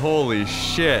that one. Holy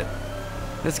shit.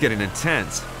 It's getting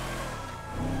intense.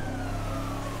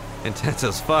 Intense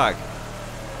as fuck.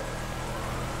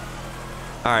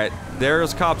 Alright,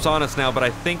 there's cops on us now, but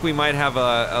I think we might have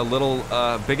a little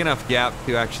big enough gap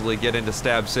to actually get into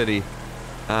Stab City.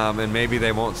 And maybe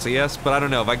they won't see us, but I don't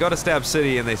know. If I go to Stab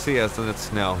City and they see us, then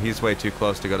it's... No, he's way too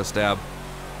close to go to Stab.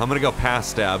 I'm gonna go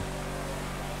past Stab.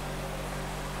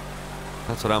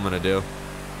 That's what I'm gonna do.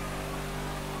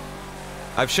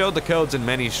 I've showed the codes in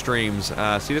many streams,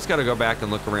 so you just gotta go back and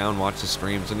look around, watch the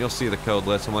streams, and you'll see the code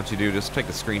list, and once you do, just take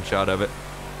a screenshot of it.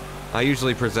 I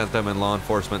usually present them in law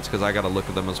enforcement because I gotta look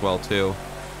at them as well too.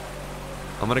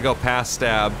 I'm gonna go past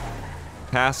Stab,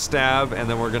 and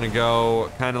then we're gonna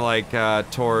go kind of like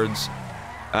towards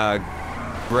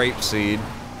Grapeseed.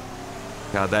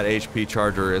 God, that HP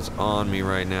charger is on me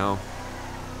right now.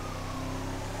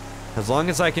 As long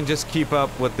as I can just keep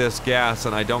up with this gas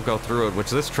and I don't go through it, which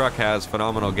this truck has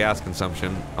phenomenal gas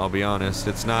consumption, I'll be honest.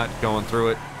 It's not going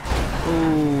through it.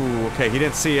 Ooh, okay, he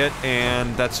didn't see it,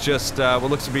 and that's just what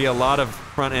looks to be a lot of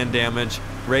front-end damage.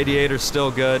 Radiator's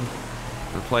still good.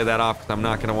 I'm gonna play that off because I'm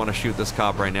not gonna want to shoot this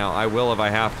cop right now. I will if I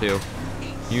have to.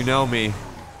 You know me.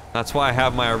 That's why I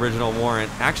have my original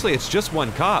warrant. Actually, it's just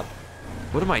one cop.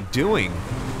 What am I doing?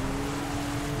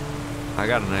 I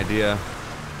got an idea.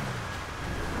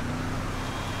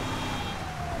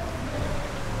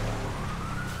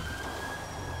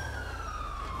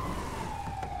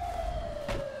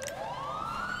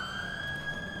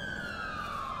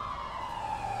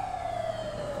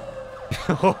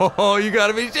 Oh, you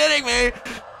gotta be shitting me!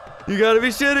 You gotta be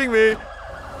shitting me!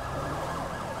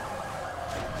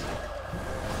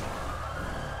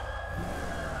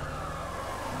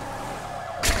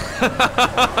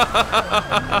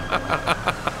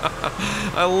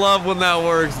 I love when that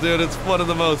works, dude. It's one of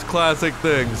the most classic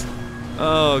things.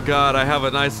 Oh god, I have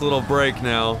a nice little break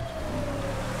now.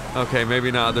 Okay,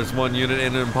 maybe not. There's one unit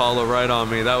in Impala right on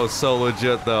me. That was so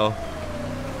legit, though.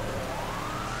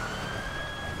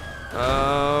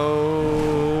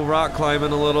 Oh, rock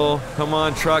climbing a little. Come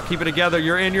on, truck, keep it together.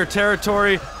 You're in your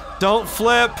territory. Don't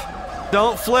flip.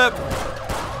 Don't flip.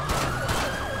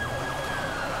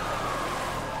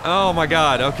 Oh my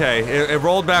god, okay. It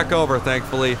rolled back over,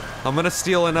 thankfully. I'm gonna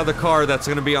steal another car that's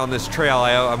gonna be on this trail.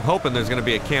 I'm hoping there's gonna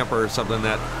be a camper or something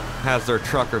that has their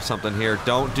truck or something here.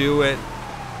 Don't do it.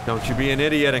 Don't you be an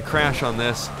idiot and crash on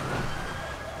this.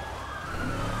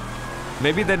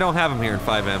 Maybe they don't have them here in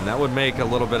 5M. That would make a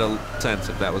little bit of sense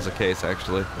if that was the case,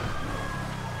 actually.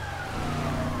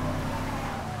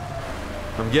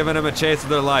 I'm giving them a chase of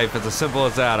their life. It's as simple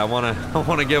as that. I wanna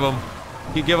give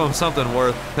them something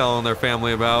worth telling their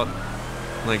family about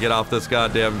when they get off this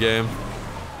goddamn game.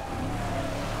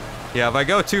 Yeah, if I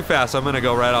go too fast, I'm gonna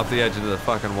go right off the edge into the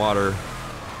fucking water.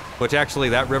 Which actually,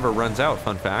 that river runs out,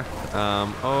 fun fact.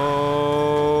 Oh.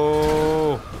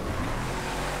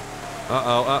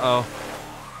 Uh-oh, uh-oh.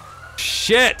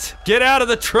 Shit! Get out of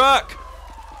the truck!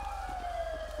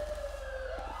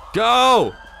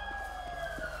 Go!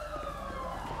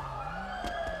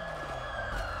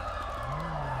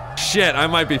 Shit, I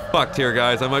might be fucked here,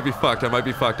 guys. I might be fucked. I might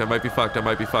be fucked. I might be fucked. I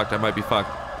might be fucked. I might be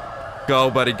fucked.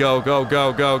 Go, buddy. Go, go,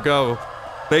 go, go, go.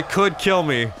 They could kill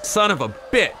me. Son of a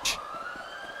bitch.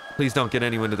 Please don't get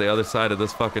anyone to the other side of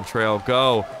this fucking trail.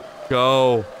 Go.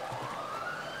 Go.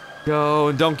 Go,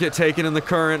 and don't get taken in the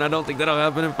current. I don't think that'll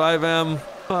happen in 5M.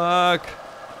 Fuck.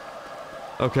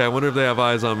 Okay, I wonder if they have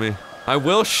eyes on me. I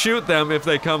will shoot them if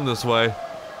they come this way.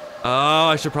 Oh,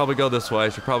 I should probably go this way. I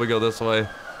should probably go this way.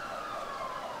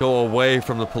 Go away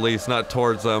from the police, not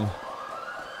towards them.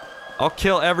 I'll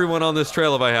kill everyone on this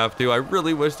trail if I have to. I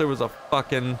really wish there was a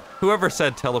fucking... Whoever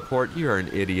said teleport, you're an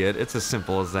idiot. It's as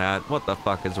simple as that. What the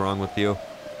fuck is wrong with you?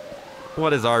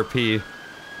 What is RP?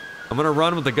 I'm gonna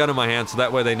run with the gun in my hand so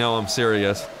that way they know I'm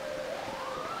serious.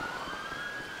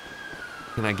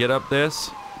 Can I get up this?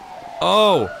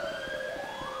 Oh!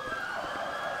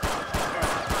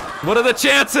 What are the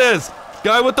chances?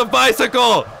 Guy with the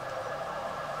bicycle!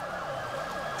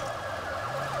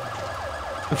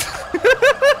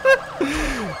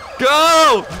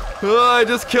 Go! Oh, I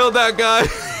just killed that guy.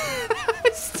 I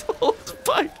stole his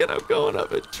bike and I'm going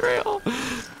up a trail.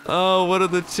 Oh, what are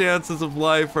the chances of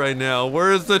life right now?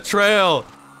 Where is the trail?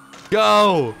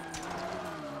 Go!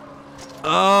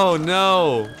 Oh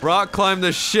no! Rock climb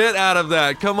the shit out of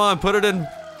that. Come on, put it in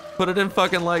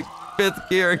fucking like 5th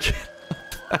gear.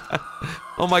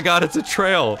 Oh my god, it's a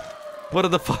trail. What are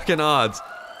the fucking odds?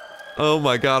 Oh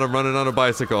my god, I'm running on a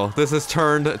bicycle. This has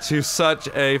turned to such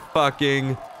a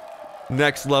fucking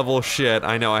next level shit.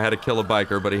 I know I had to kill a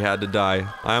biker, but he had to die.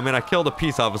 I mean, I killed a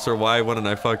peace officer. Why wouldn't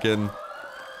I kill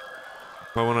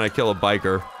a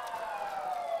biker?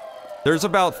 There's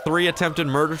about 3 attempted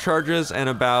murder charges and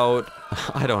about,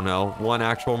 I don't know, 1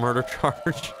 actual murder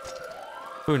charge.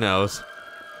 Who knows?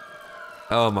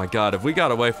 Oh my god, if we got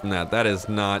away from that, that is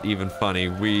not even funny.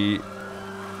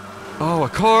 Oh, a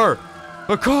car!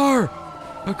 A car!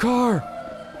 A car!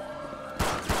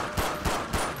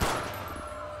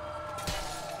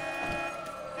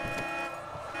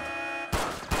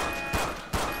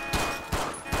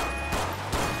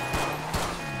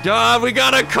 God, we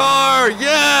got a car!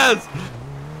 Yes!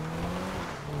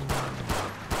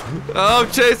 Oh,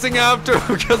 I'm chasing after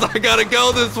him because I gotta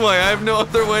go this way. I have no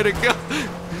other way to go.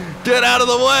 Get out of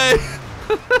the way!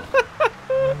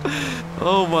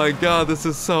 Oh my god, this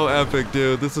is so epic,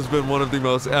 dude. This has been one of the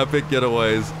most epic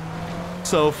getaways.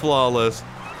 So flawless.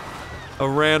 A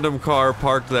random car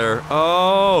parked there.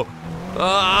 Oh!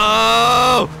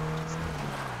 Oh!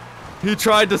 He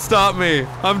tried to stop me.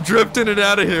 I'm drifting it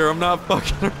out of here. I'm not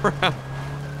fucking around.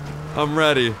 I'm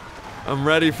ready. I'm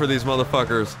ready for these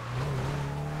motherfuckers.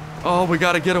 Oh, we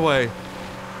got a getaway.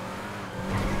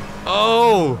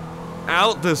 Oh!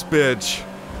 Out this bitch.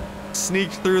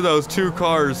 Sneaked through those 2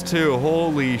 cars, too.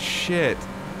 Holy shit.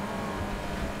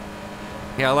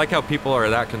 Yeah, I like how people are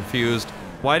that confused.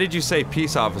 Why did you say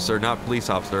peace officer, not police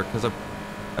officer? Because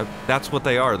that's what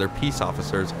they are. They're peace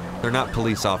officers. They're not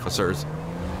police officers.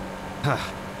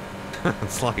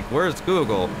 It's like, where's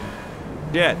Google?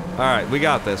 Shit. Alright, we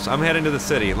got this. I'm heading to the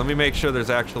city. Let me make sure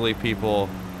there's actually people.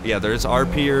 Yeah, there's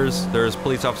RPers, there's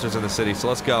police officers in the city, so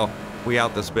let's go. We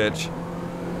out this bitch.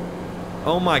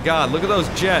 Oh my god, look at those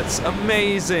jets.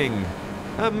 Amazing.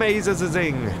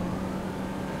 Amazing.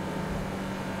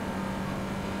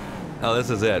 Oh, this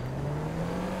is it.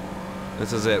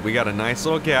 This is it. We got a nice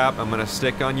little gap. I'm gonna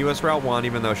stick on US Route 1,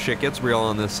 even though shit gets real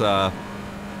on this,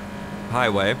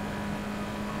 highway.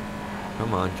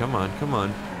 Come on, come on, come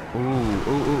on.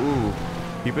 Ooh.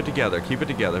 Keep it together, keep it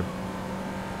together.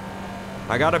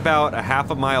 I got about a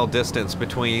half a mile distance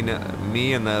between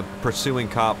me and the pursuing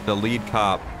cop, the lead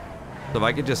cop. So if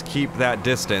I could just keep that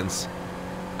distance,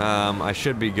 I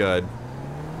should be good.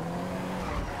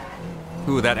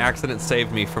 Ooh, that accident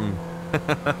saved me from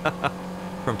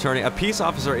from turning. A peace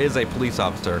officer is a police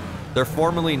officer. They're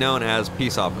formally known as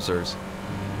peace officers.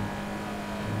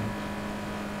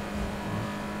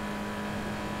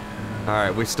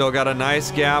 Alright, we still got a nice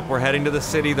gap. We're heading to the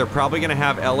city. They're probably going to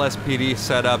have LSPD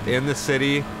set up in the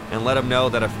city and let them know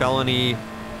that a felony,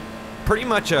 pretty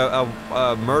much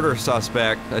a murder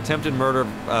suspect, attempted murder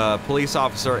police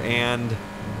officer and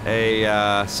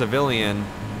a civilian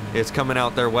is coming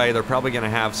out their way. They're probably going to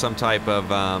have some type of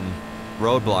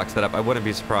roadblock set up. I wouldn't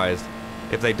be surprised.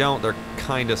 If they don't, they're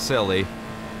kind of silly.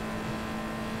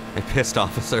 A pissed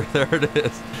officer. There it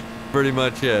is. Pretty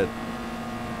much it.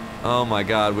 Oh my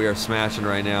god, we are smashing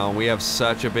right now. We have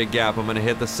such a big gap. I'm gonna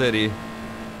hit the city.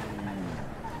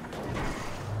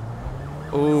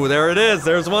 Ooh, there it is.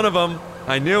 There's one of them.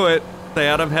 I knew it. They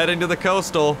had him heading to the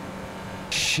coastal.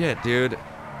 Shit, dude.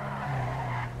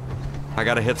 I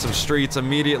gotta hit some streets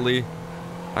immediately.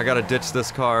 I gotta ditch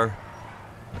this car.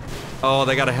 Oh,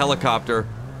 they got a helicopter.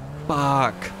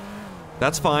 Fuck.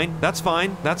 That's fine. That's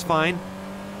fine. That's fine.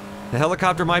 The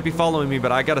helicopter might be following me,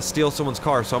 but I gotta steal someone's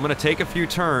car, so I'm gonna take a few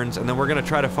turns, and then we're gonna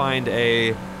try to find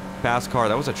a fast car.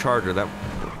 That was a Charger. That.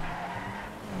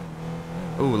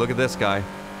 Ooh, look at this guy.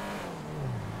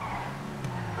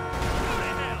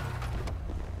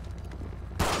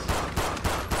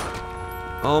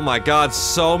 Oh my god,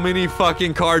 so many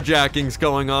fucking carjackings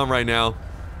going on right now.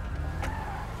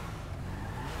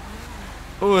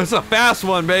 Ooh, it's a fast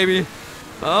one, baby.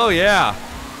 Oh yeah.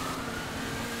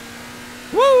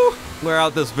 Woo! We're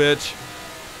out this bitch.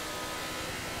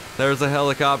 There's a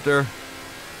helicopter.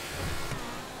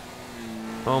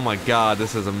 Oh my god,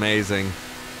 this is amazing.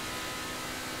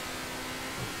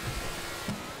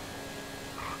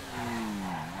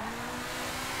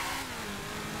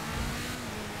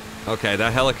 Okay,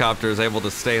 that helicopter is able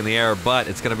to stay in the air, but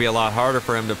it's going to be a lot harder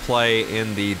for him to play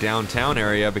in the downtown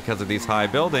area because of these high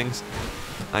buildings.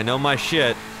 I know my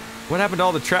shit. What happened to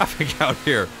all the traffic out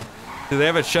here? Do they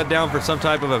have it shut down for some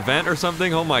type of event or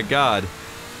something? Oh my god.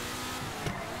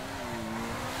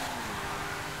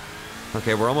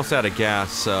 Okay, we're almost out of gas,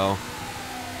 so...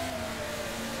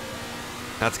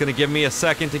 That's gonna give me a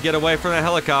second to get away from the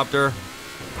helicopter.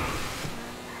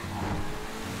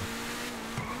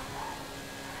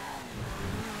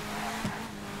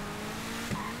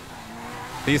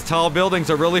 These tall buildings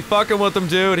are really fucking with him,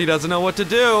 dude. He doesn't know what to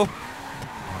do.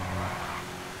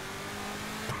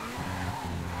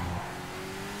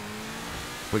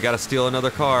 We gotta steal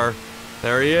another car.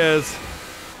 There he is.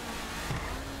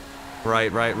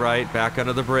 Right. Back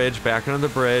under the bridge. Back under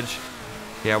the bridge.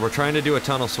 Yeah, we're trying to do a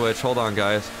tunnel switch. Hold on,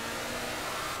 guys.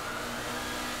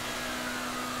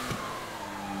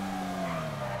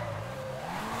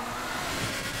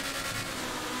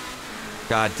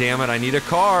 God damn it, I need a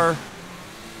car.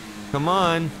 Come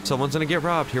on, someone's gonna get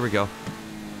robbed. Here we go.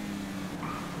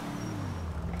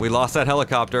 We lost that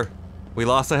helicopter. We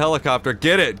lost the helicopter.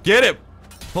 Get it, get it.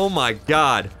 Oh my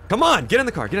God. Come on, get in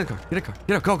the car, get in the car, get in the car.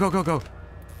 Get out, go, go, go, go.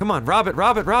 Come on, rob it,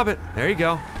 rob it, rob it. There you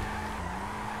go.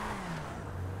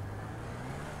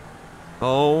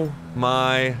 Oh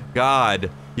my God.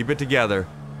 Keep it together.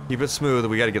 Keep it smooth.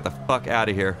 We gotta get the fuck out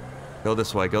of here. Go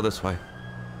this way, go this way.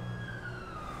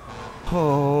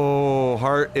 Oh,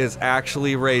 heart is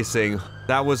actually racing.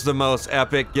 That was the most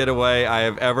epic getaway I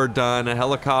have ever done. A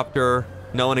helicopter,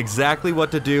 knowing exactly what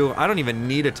to do. I don't even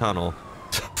need a tunnel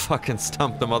to fucking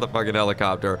stump the motherfucking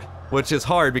helicopter. Which is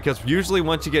hard because usually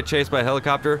once you get chased by a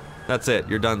helicopter, that's it.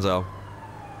 You're donezo.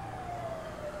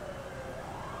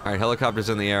 Alright, helicopter's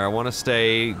in the air. I want to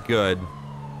stay good.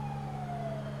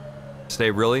 Stay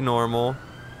really normal.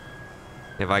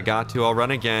 If I got to, I'll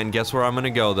run again. Guess where I'm gonna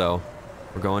go, though?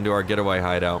 We're going to our getaway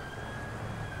hideout.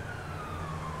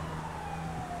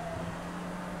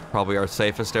 Probably our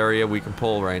safest area we can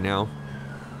pull right now.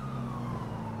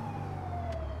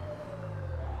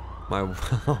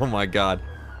 Oh my God.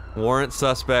 Warrant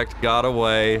suspect got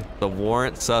away. The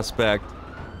warrant suspect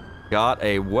got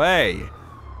away.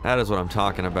 That is what I'm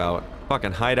talking about.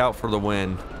 Fucking hideout for the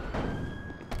win.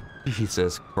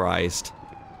 Jesus Christ.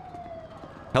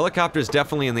 Helicopter's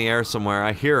definitely in the air somewhere.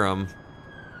 I hear him.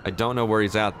 I don't know where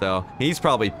he's at, though. He's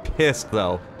probably pissed,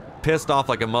 though. Pissed off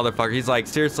like a motherfucker. He's like,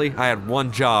 seriously? I had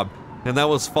one job, and that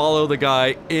was follow the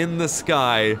guy in the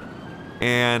sky.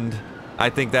 And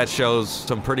I think that shows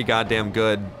some pretty goddamn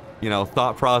good, you know,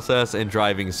 thought process and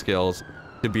driving skills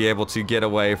to be able to get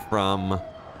away from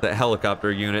the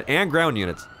helicopter unit and ground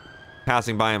units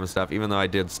passing by him and stuff, even though I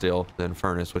did steal the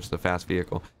Infernus, which is a fast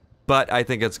vehicle. But I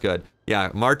think it's good.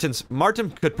 Yeah, Martin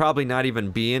could probably not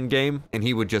even be in game, and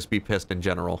he would just be pissed in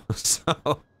general.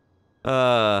 So,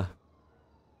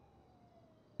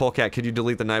 Polecat, could you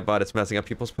delete the Nightbot? It's messing up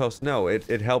people's posts. No,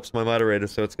 it helps my moderator,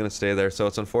 so it's gonna stay there. So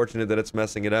it's unfortunate that it's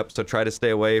messing it up. So try to stay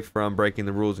away from breaking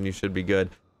the rules, and you should be good.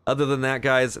 Other than that,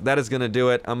 guys, that is gonna do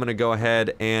it. I'm gonna go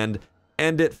ahead and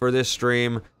end it for this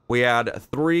stream. We had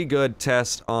 3 good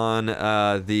tests on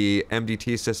the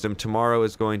MDT system. Tomorrow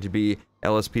is going to be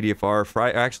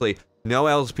LSPDFR. Actually, no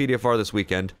LSPDFR this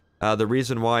weekend. The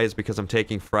reason why is because I'm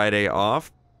taking Friday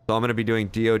off. So I'm going to be doing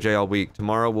DOJ all week.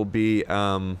 Tomorrow will be,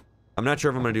 I'm not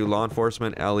sure if I'm going to do law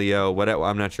enforcement, LEO, whatever.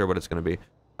 I'm not sure what it's going to be.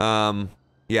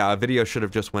 Yeah, a video should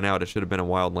have just went out. It should have been a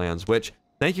Wildlands, which,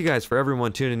 thank you guys for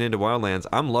everyone tuning into Wildlands.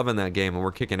 I'm loving that game, and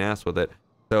we're kicking ass with it.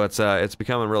 So it's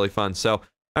becoming really fun. So,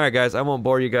 alright guys, I won't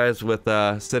bore you guys with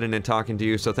sitting and talking to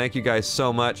you, so thank you guys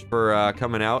so much for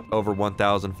coming out. Over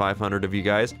 1,500 of you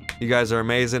guys. You guys are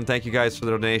amazing. Thank you guys for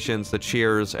the donations, the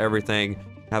cheers, everything.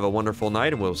 Have a wonderful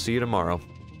night, and we'll see you tomorrow.